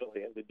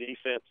initially, and the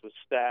defense was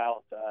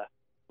stout. The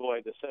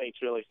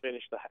Saints really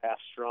finished the half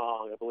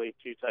strong. I believe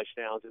 2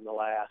 touchdowns in the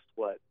last,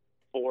 4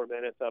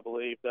 minutes, I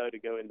believe, though, to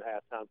go into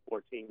halftime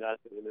 14-0,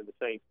 and then the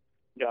Saints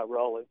got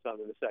rolling some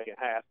in the second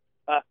half.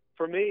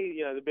 For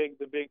me, the big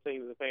thing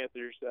that the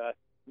Panthers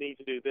need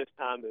to do this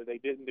time that they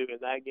didn't do in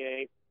that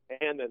game,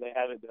 and that they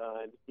haven't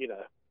done,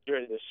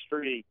 during the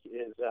streak,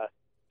 is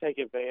take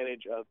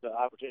advantage of the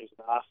opportunities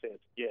the offense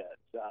gets.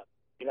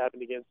 It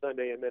happened again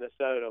Sunday in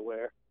Minnesota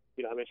where,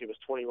 I mentioned it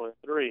was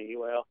 21-3.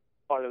 Well,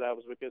 part of that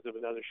was because of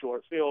another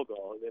short field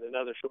goal, and then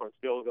another short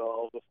field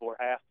goal before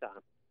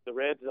halftime. The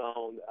red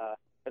zone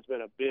has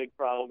been a big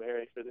problem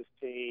area for this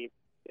team.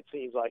 It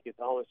seems like it's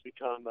almost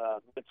become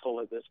mental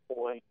at this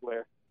point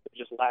where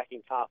they're just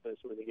lacking confidence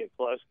when they get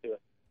close to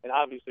it. And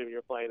obviously when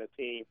you're playing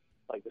a team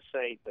like the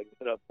Saints that can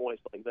put up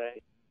points like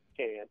they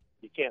can,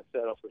 you can't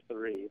settle for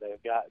 3.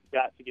 They've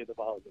got to get the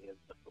ball in the end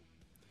zone.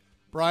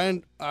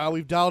 Brian,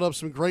 we've dialed up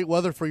some great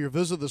weather for your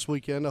visit this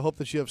weekend. I hope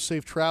that you have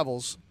safe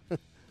travels.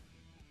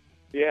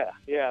 Yeah.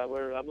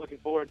 I'm looking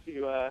forward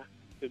to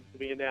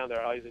being down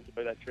there. I always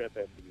enjoy that trip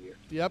every year.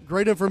 Yep,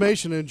 great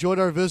information. Enjoyed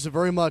our visit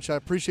very much. I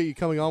appreciate you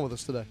coming on with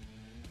us today.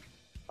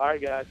 All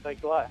right, guys.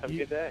 Thanks a lot. Have a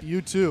good day.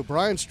 You too.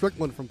 Brian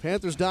Strickland from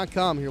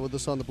Panthers.com here with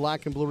us on the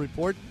Black and Blue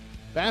Report.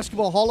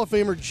 Basketball Hall of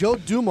Famer Joe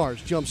Dumars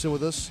jumps in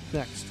with us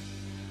next.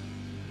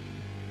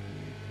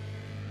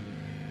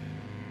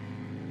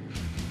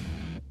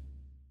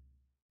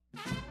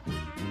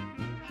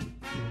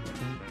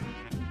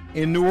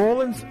 In New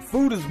Orleans,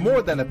 food is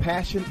more than a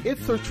passion,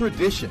 it's a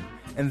tradition.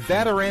 And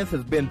Zatarain's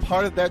has been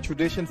part of that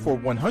tradition for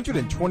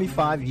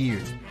 125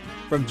 years.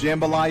 From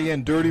jambalaya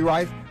and dirty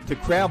rice to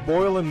crab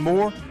boil and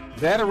more,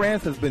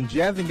 Zatarain's has been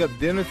jazzing up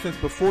dinner since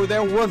before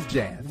there was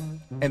jazz.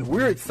 And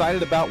we're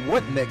excited about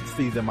what next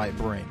season might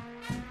bring.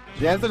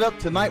 Jazz it up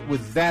tonight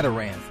with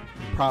Zatarain's,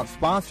 proud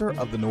sponsor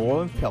of the New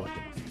Orleans Pelicans.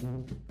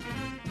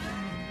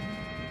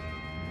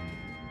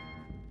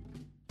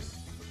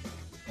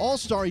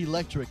 All-Star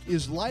Electric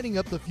is lighting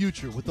up the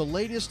future with the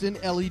latest in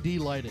LED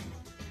lighting.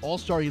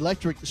 All-Star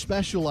Electric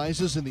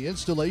specializes in the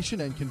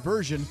installation and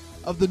conversion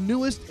of the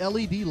newest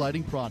LED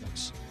lighting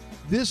products.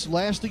 This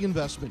lasting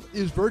investment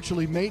is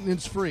virtually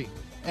maintenance-free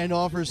and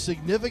offers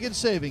significant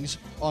savings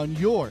on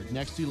your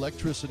next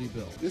electricity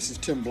bill. This is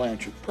Tim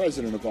Blanchard,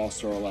 president of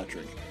All-Star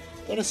Electric.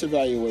 Let us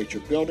evaluate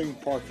your building,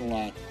 parking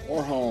lot,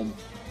 or home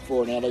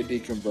for an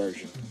LED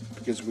conversion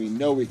because we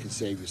know we can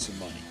save you some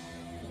money.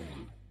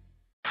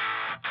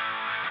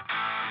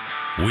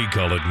 We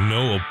call it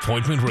No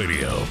Appointment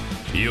Radio.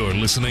 You're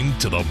listening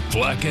to the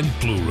Black and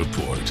Blue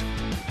Report.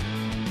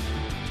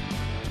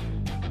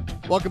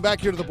 Welcome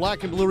back here to the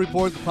Black and Blue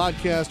Report, the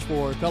podcast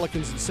for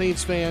Pelicans and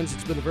Saints fans.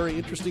 It's been a very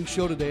interesting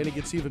show today, and it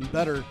gets even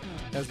better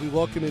as we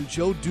welcome in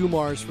Joe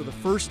Dumars for the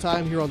first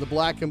time here on the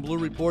Black and Blue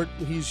Report.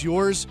 He's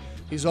yours.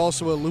 He's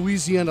also a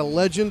Louisiana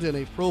legend and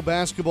a pro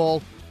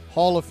basketball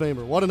Hall of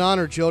Famer. What an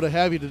honor, Joe, to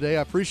have you today.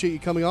 I appreciate you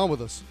coming on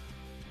with us.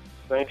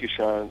 Thank you,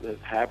 Sean.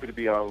 Happy to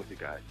be on with you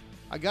guys.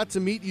 I got to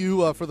meet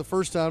you for the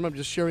first time. I'm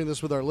just sharing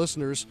this with our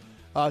listeners.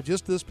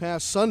 Just this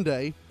past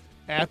Sunday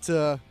at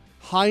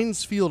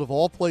Heinz Field, of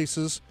all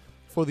places,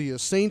 for the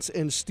Saints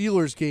and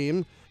Steelers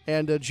game.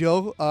 And,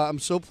 Joe, I'm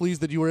so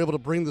pleased that you were able to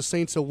bring the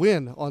Saints a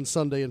win on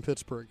Sunday in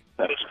Pittsburgh.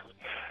 It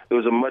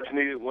was a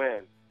much-needed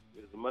win.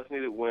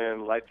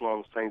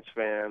 Lifelong Saints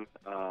fan.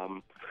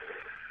 3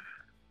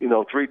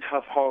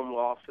 tough home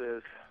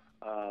losses.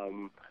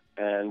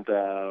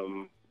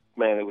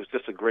 Man, it was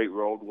just a great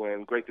road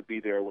win. Great to be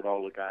there with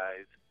all the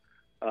guys.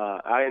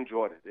 I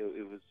enjoyed it.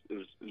 It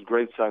was a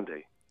great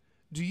Sunday.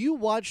 Do you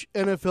watch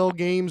NFL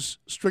games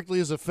strictly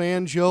as a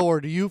fan, Joe, or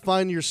do you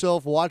find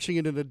yourself watching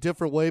it in a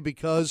different way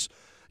because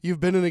you've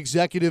been an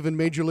executive in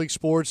Major League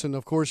Sports and,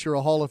 of course, you're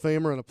a Hall of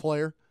Famer and a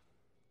player?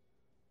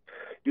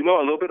 A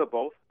little bit of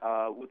both.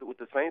 With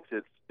the Saints,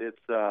 it's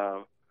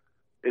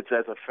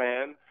as a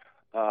fan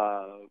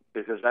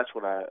because that's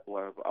what I've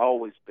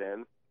always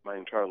been my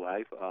entire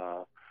life.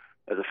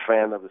 As a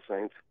fan of the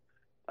Saints.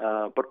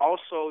 But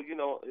also,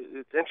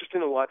 it's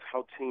interesting to watch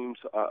how teams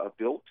are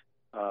built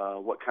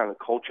what kind of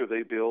culture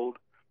they build,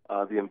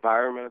 the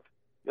environment.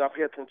 I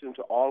pay attention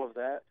to all of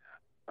that.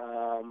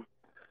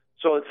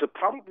 So it's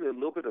probably a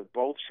little bit of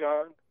both,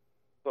 Sean.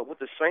 But with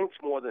the Saints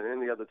more than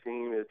any other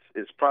team,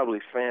 it's probably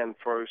fan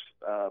first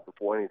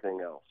before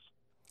anything else.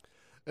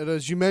 And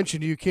as you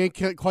mentioned, you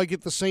can't quite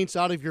get the Saints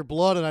out of your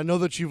blood, and I know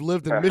that you've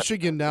lived in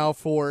Michigan now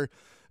for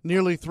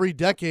nearly 3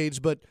 decades,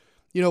 but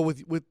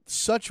with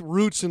such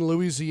roots in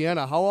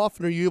Louisiana, how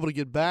often are you able to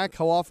get back?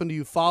 How often do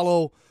you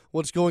follow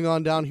what's going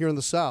on down here in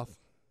the South?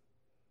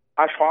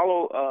 I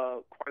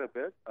follow quite a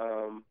bit.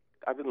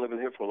 I've been living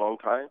here for a long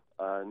time,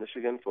 in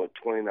Michigan for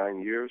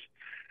 29 years.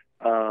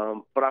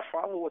 But I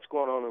follow what's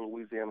going on in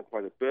Louisiana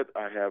quite a bit.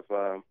 I have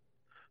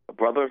a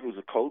brother who's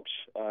a coach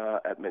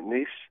at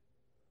McNeese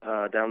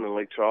down in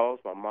Lake Charles.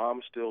 My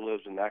mom still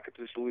lives in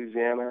Natchitoches,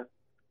 Louisiana.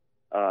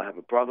 I have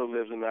a brother who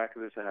lives in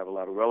Natchitoches. I have a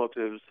lot of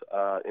relatives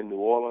in New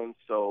Orleans.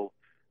 So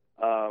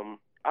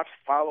I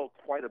follow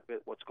quite a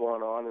bit what's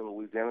going on in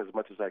Louisiana as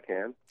much as I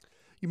can.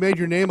 You made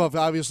your name up,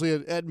 obviously,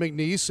 at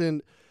McNeese.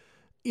 And,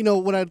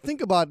 when I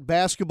think about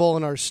basketball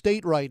in our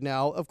state right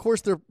now, of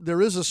course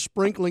there is a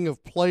sprinkling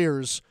of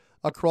players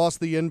across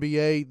the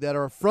NBA that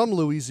are from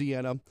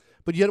Louisiana.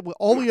 But yet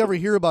all we ever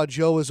hear about,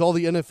 Joe, is all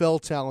the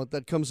NFL talent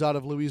that comes out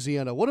of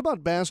Louisiana. What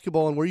about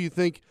basketball and where you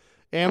think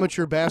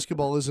amateur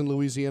basketball is in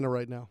Louisiana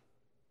right now?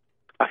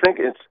 I think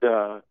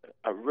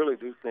I really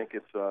do think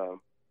it's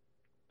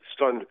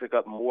starting to pick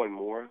up more and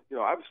more.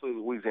 Obviously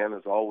Louisiana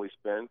has always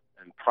been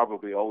and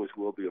probably always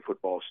will be a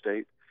football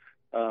state.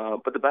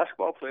 But the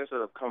basketball players that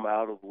have come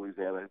out of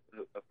Louisiana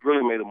have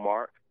really made a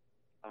mark.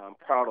 I'm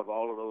proud of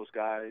all of those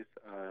guys,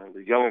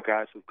 the younger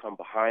guys who've come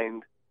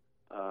behind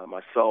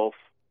myself,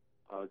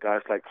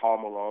 guys like Paul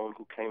Malone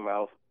who came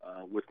out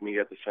with me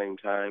at the same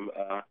time.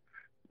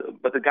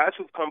 But the guys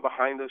who've come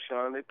behind us,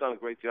 Sean, they've done a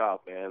great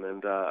job, man,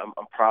 and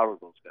I'm proud of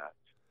those guys.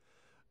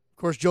 Of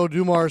course, Joe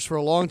Dumars, for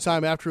a long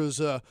time after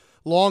his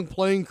long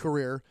playing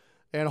career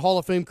and Hall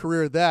of Fame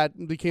career at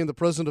that, became the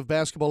president of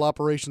basketball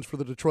operations for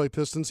the Detroit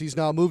Pistons. He's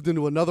now moved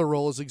into another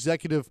role as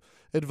executive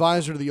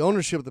advisor to the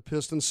ownership of the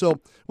Pistons. So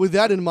with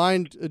that in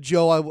mind,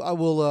 Joe, I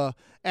will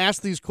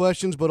ask these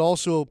questions, but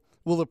also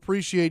will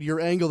appreciate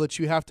your angle that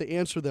you have to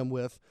answer them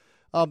with.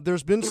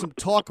 There's been some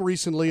talk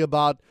recently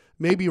about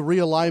maybe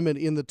realignment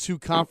in the 2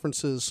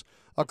 conferences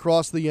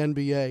across the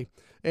NBA.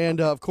 And,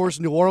 of course,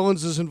 New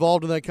Orleans is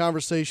involved in that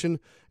conversation.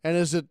 And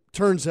as it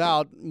turns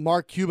out,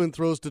 Mark Cuban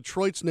throws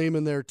Detroit's name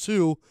in there,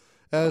 too,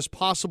 as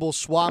possible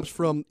swaps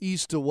from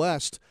east to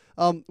west.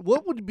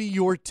 What would be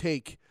your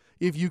take,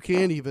 if you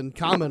can even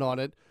comment on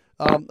it,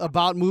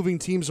 about moving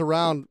teams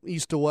around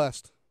east to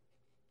west?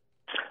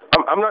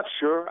 I'm not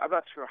sure. I'm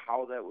not sure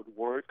how that would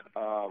work.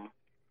 I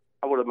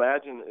would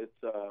imagine it's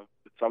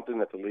something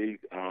that the league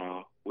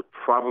would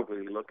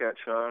probably look at,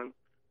 Sean.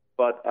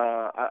 But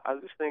I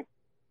just think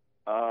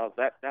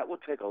that would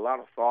take a lot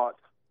of thought.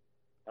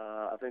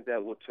 I think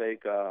that would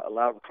take a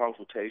lot of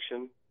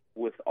consultation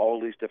with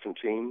all these different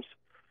teams.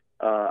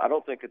 I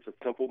don't think it's a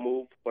simple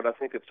move, but I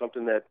think it's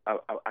something that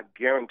I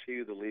guarantee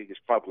you the league is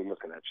probably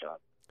looking at, Sean.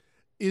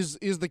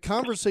 Is the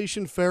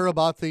conversation fair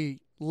about the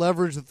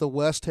leverage that the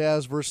West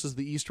has versus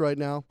the East right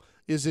now?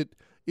 Is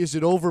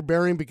it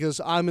overbearing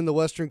because I'm in the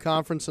Western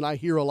Conference and I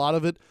hear a lot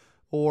of it,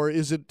 or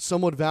is it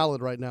somewhat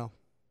valid right now?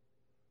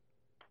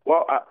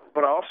 Well,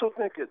 but I also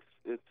think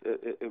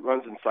it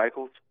runs in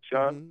cycles,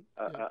 Sean.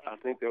 Mm-hmm. I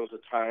think there was a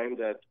time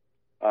that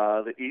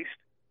the East,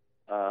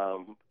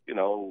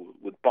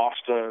 with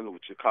Boston,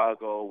 with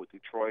Chicago, with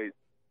Detroit,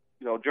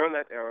 during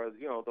that era,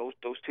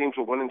 those teams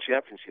were winning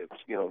championships,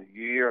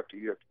 year after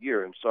year after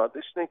year. And so I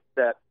just think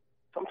that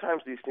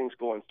sometimes these things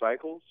go in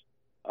cycles.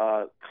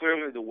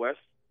 Clearly the West,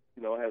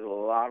 has a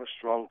lot of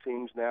strong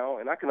teams now,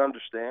 and I can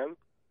understand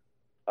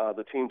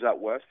the teams out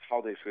West,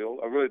 how they feel.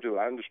 I really do.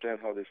 I understand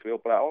how they feel,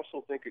 but I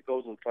also think it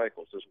goes in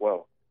cycles as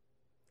well.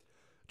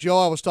 Joe,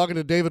 I was talking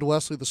to David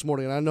Wesley this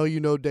morning, and I know you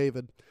know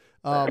David.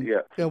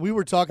 Yeah. And we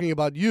were talking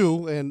about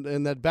you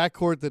and that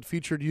backcourt that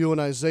featured you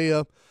and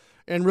Isaiah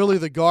and really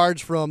the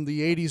guards from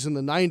the 80s and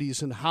the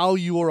 90s and how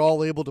you were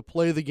all able to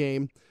play the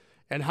game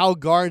and how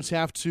guards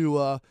have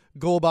to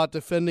go about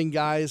defending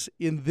guys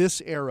in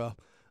this era.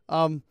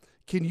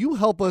 Can you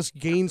help us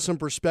gain some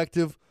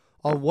perspective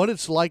on what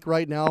it's like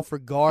right now for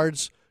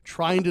guards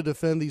trying to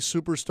defend these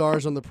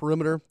superstars on the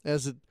perimeter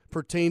as it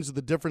pertains to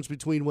the difference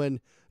between when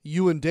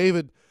you and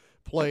David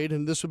played,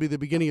 and this would be the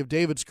beginning of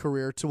David's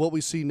career, to what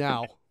we see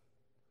now?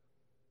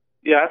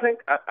 Yeah,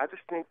 I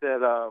just think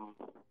that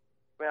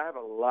I have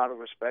a lot of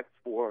respect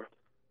for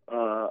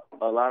a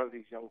lot of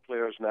these young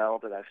players now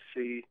that I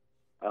see.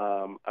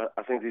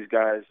 I think these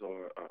guys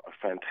are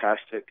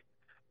fantastic.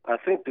 I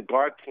think the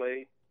guard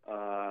play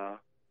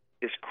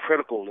is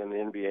critical in the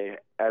NBA,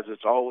 as it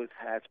always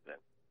has been.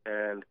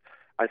 And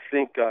I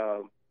think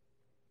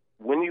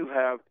when you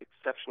have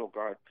exceptional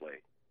guard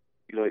play,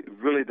 it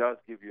really does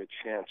give you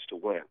a chance to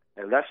win.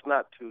 And that's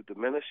not to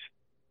diminish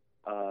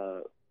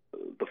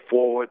the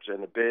forwards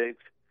and the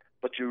bigs,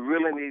 but you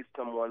really need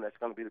someone that's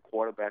going to be the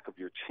quarterback of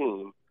your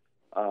team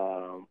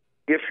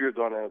if you're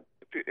going to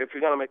if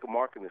you're going to make a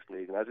mark in this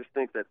league. And I just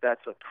think that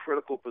that's a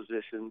critical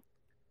position.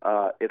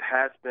 It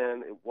has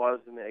been, it was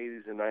in the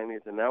 80s and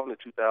 90s, and now in the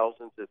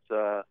 2000s,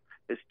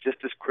 it's just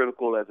as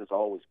critical as it's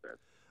always been.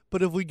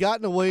 But have we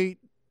gotten away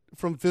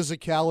from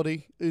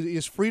physicality?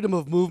 Is freedom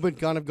of movement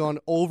kind of gone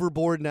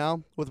overboard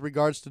now with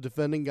regards to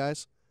defending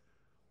guys?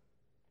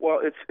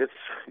 Well,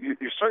 you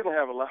certainly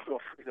have a lot more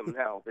freedom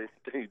now than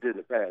you did in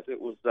the past. It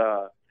was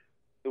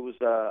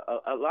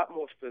a lot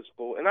more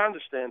physical, and I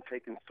understand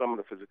taking some of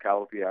the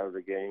physicality out of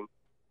the game.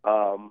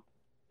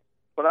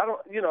 But I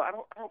don't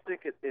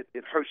think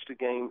it hurts the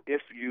game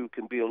if you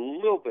can be a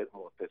little bit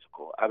more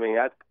physical. I mean,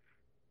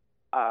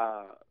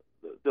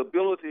 the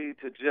ability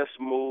to just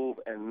move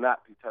and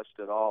not be touched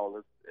at all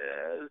is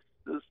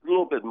a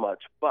little bit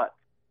much. But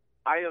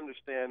I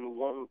understand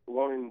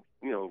wanting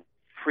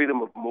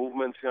freedom of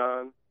movement,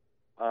 Sean.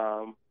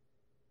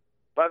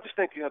 But I just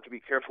think you have to be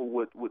careful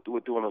with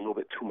doing a little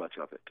bit too much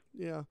of it.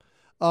 Yeah.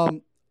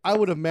 I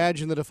would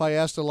imagine that if I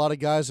asked a lot of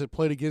guys that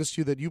played against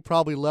you that you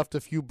probably left a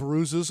few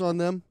bruises on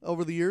them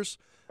over the years.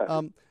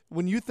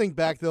 When you think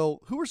back, though,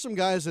 who are some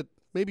guys that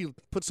maybe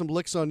put some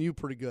licks on you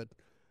pretty good?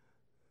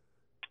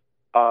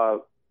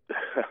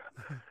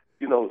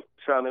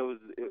 Sean, it was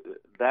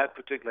that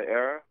particular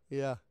era.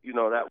 Yeah.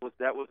 That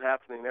was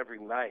happening every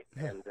night.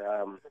 And,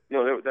 there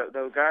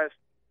were guys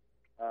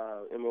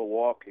in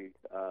Milwaukee.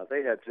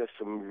 They had just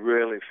some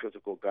really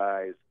physical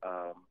guys.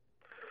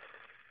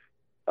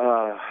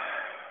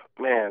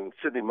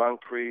 Sidney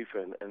Moncrief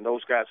and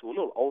those guys who were a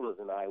little older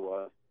than I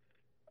was.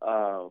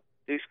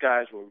 These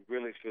guys were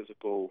really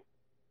physical.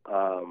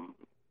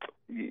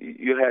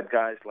 You had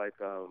guys like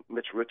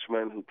Mitch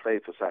Richmond, who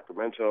played for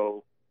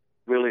Sacramento,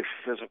 really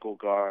physical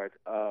guard.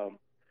 It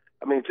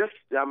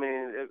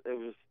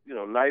was,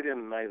 night in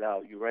and night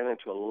out. You ran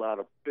into a lot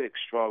of big,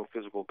 strong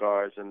physical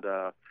guards, and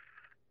those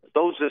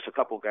are just a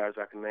couple of guys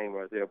I can name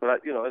right there.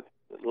 But, a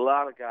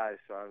lot of guys,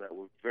 Sean, that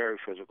were very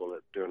physical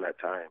during that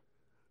time.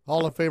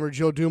 Hall of Famer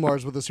Joe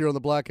Dumars with us here on the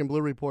Black and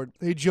Blue Report.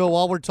 Hey, Joe,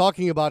 while we're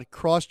talking about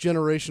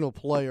cross-generational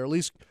play, or at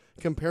least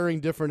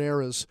comparing different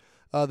eras,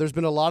 there's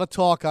been a lot of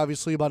talk,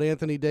 obviously, about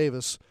Anthony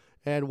Davis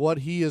and what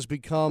he has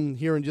become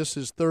here in just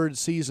his third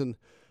season.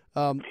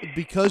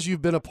 Because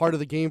you've been a part of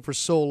the game for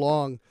so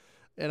long,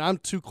 and I'm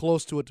too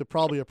close to it to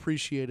probably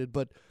appreciate it,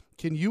 but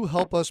can you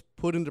help us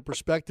put into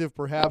perspective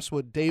perhaps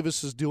what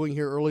Davis is doing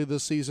here early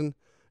this season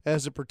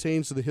as it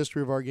pertains to the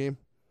history of our game?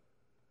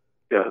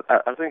 Yeah,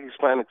 I think he's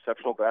playing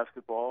exceptional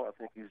basketball. I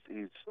think he's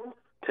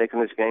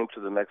taking his game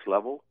to the next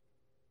level.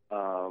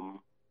 And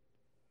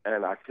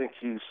I think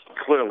he's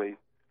clearly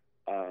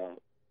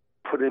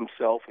put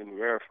himself in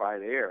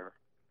rarefied air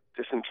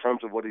just in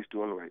terms of what he's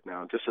doing right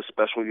now. Just a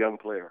special young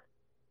player.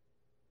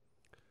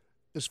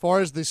 As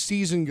far as the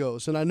season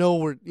goes, and I know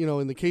we're,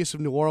 in the case of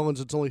New Orleans,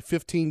 it's only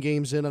 15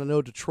 games in, and I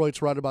know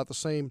Detroit's right about the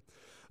same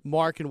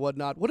mark and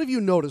whatnot. What have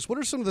you noticed? What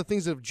are some of the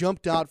things that have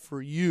jumped out for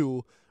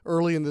you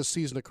early in this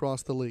season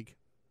across the league?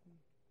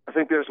 I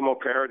think there's more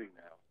parity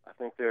now. I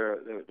think there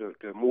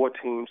are more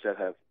teams that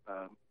have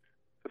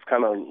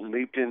kind of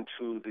leaped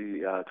into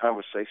the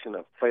conversation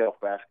of playoff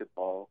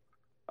basketball.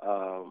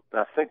 And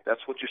I think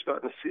that's what you're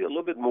starting to see a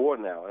little bit more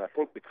now. And I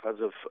think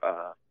because of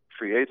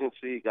free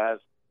agency, guys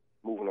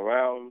moving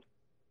around,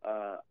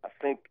 I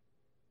think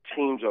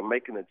teams are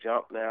making a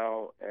jump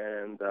now.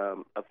 And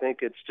I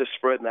think it's just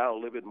spreading out a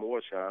little bit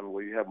more, Sean,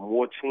 where you have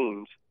more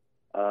teams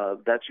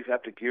that you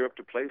have to gear up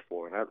to play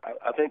for. And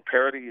I think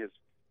parity is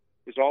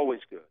always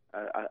good.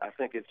 I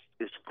think it's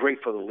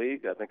great for the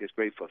league. I think it's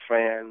great for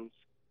fans.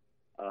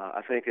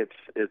 I think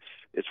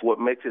it's what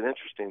makes it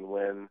interesting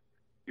when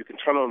you can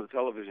turn on the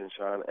television,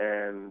 Sean,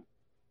 and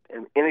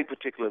any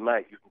particular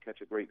night you can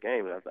catch a great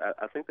game. And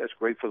I think that's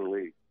great for the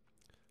league.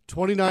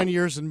 29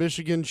 years in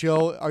Michigan,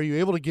 Joe. Are you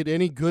able to get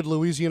any good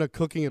Louisiana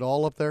cooking at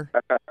all up there?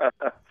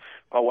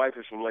 My wife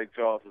is from Lake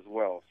Charles as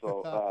well,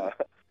 so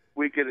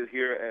we get it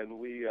here, and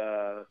we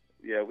get.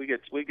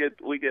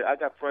 I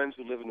got friends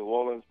who live in New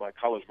Orleans. My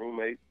college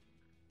roommate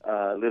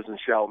lives in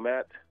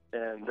Chalmette,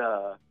 and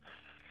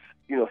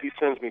he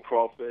sends me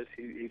crawfish.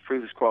 He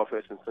freezes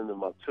crawfish and sends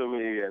them up to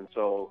me, and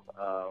so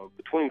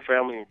between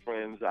family and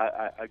friends,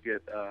 I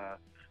get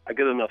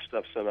enough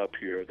stuff sent up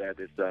here that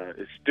is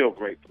still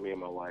great for me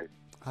and my wife.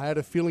 I had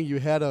a feeling you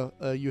had a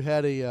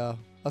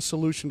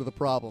solution to the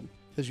problem,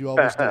 as you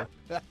always do.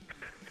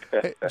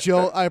 Hey,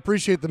 Joe, I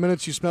appreciate the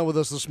minutes you spent with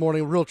us this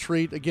morning. Real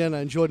treat. Again, I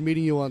enjoyed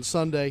meeting you on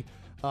Sunday.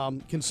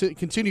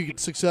 Continue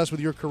success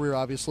with your career,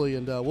 obviously,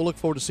 and we'll look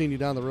forward to seeing you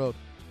down the road.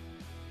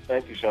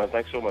 Thank you, Sean.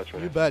 Thanks so much,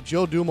 man. You bet.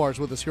 Joe Dumars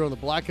with us here on the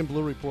Black and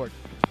Blue Report.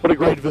 What a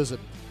great visit.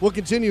 We'll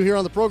continue here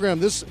on the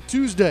program this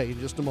Tuesday in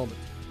just a moment.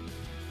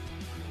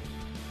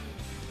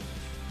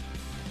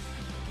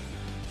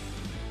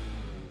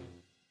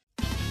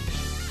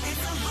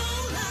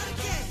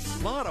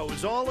 Lotto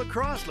is all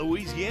across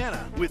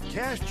Louisiana with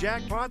cash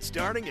jackpots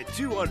starting at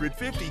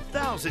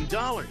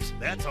 $250,000.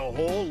 That's a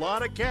whole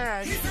lot of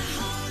cash.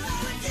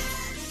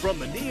 From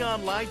the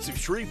neon lights of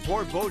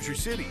Shreveport, Bossier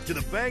City to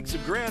the banks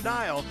of Grand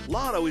Isle,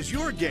 Lotto is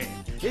your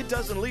game. It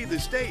doesn't leave the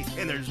state,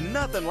 and there's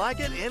nothing like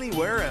it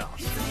anywhere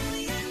else.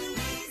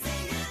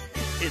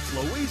 It's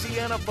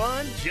Louisiana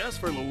fun just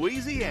for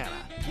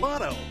Louisiana.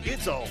 Lotto,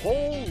 it's a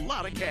whole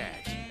lot of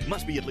cash.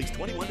 Must be at least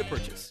 21 to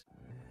purchase.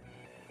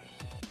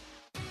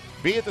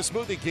 Be at the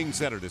Smoothie King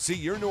Center to see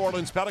your New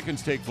Orleans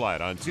Pelicans take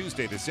flight on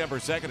Tuesday, December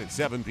 2nd at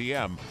 7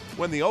 p.m.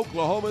 when the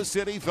Oklahoma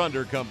City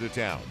Thunder come to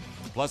town.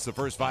 Plus, the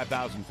first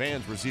 5,000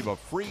 fans receive a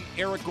free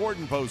Eric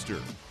Gordon poster.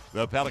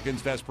 The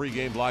Pelicans Fest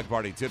pregame block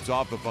party tips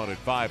off the fun at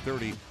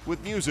 5:30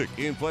 with music,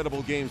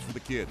 inflatable games for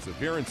the kids,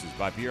 appearances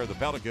by Pierre the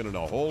Pelican, and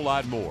a whole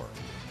lot more.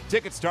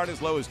 Tickets start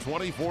as low as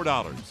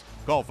 $24.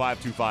 Call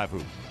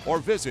 525-HOOP or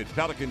visit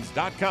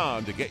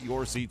Pelicans.com to get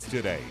your seats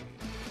today.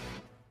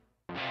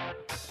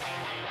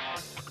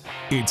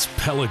 It's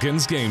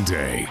Pelicans game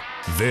day.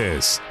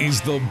 This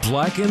is the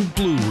Black and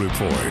Blue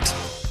Report.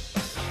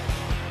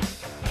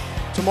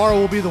 Tomorrow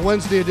will be the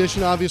Wednesday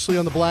edition, obviously,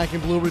 on the Black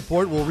and Blue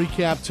Report. We'll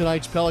recap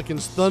tonight's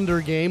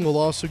Pelicans-Thunder game. We'll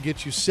also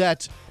get you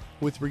set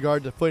with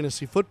regard to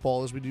fantasy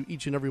football, as we do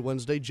each and every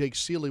Wednesday. Jake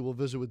Seeley will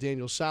visit with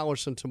Daniel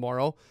Salerson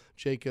tomorrow.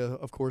 Jake,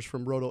 of course,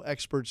 from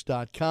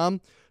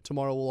RotoExperts.com.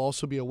 Tomorrow will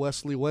also be a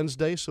Wesley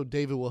Wednesday, so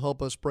David will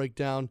help us break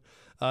down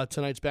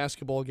tonight's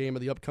basketball game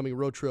and the upcoming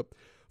road trip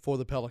for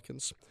the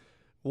Pelicans.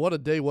 What a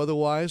day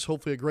weather-wise.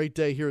 Hopefully a great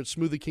day here at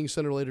Smoothie King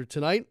Center later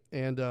tonight,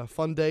 and a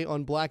fun day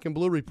on Black and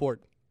Blue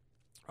Report.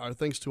 Our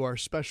thanks to our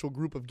special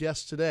group of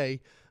guests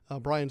today,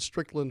 Brian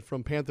Strickland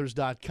from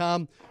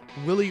Panthers.com,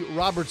 Willie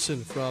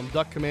Robertson from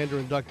Duck Commander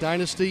and Duck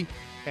Dynasty,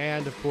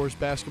 and, of course,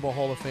 Basketball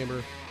Hall of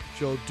Famer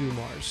Joe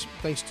Dumars.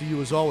 Thanks to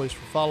you, as always,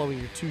 for following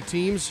your two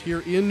teams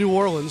here in New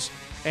Orleans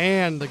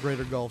and the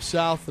Greater Gulf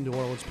South, the New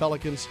Orleans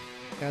Pelicans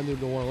and the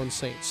New Orleans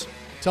Saints.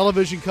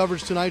 Television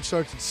coverage tonight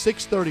starts at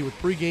 6:30 with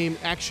pregame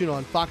action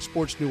on Fox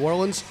Sports New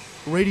Orleans.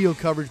 Radio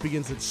coverage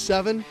begins at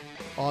 7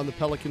 on the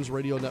Pelicans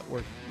Radio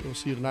Network. We'll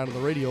see you tonight on the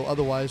radio.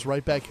 Otherwise,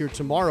 right back here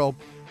tomorrow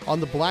on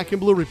the Black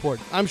and Blue Report.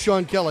 I'm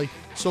Sean Kelly.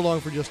 So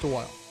long for just a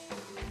while.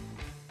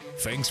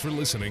 Thanks for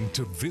listening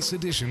to this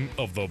edition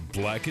of the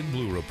Black and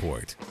Blue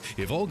Report.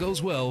 If all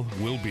goes well,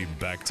 we'll be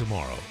back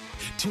tomorrow.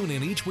 Tune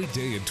in each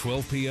weekday at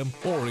 12 p.m.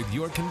 or at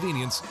your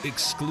convenience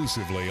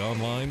exclusively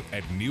online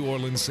at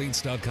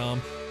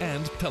NewOrleansSaints.com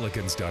and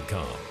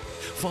Pelicans.com.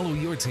 Follow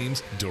your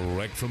teams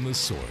direct from the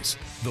source,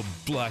 the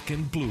Black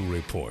and Blue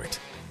Report.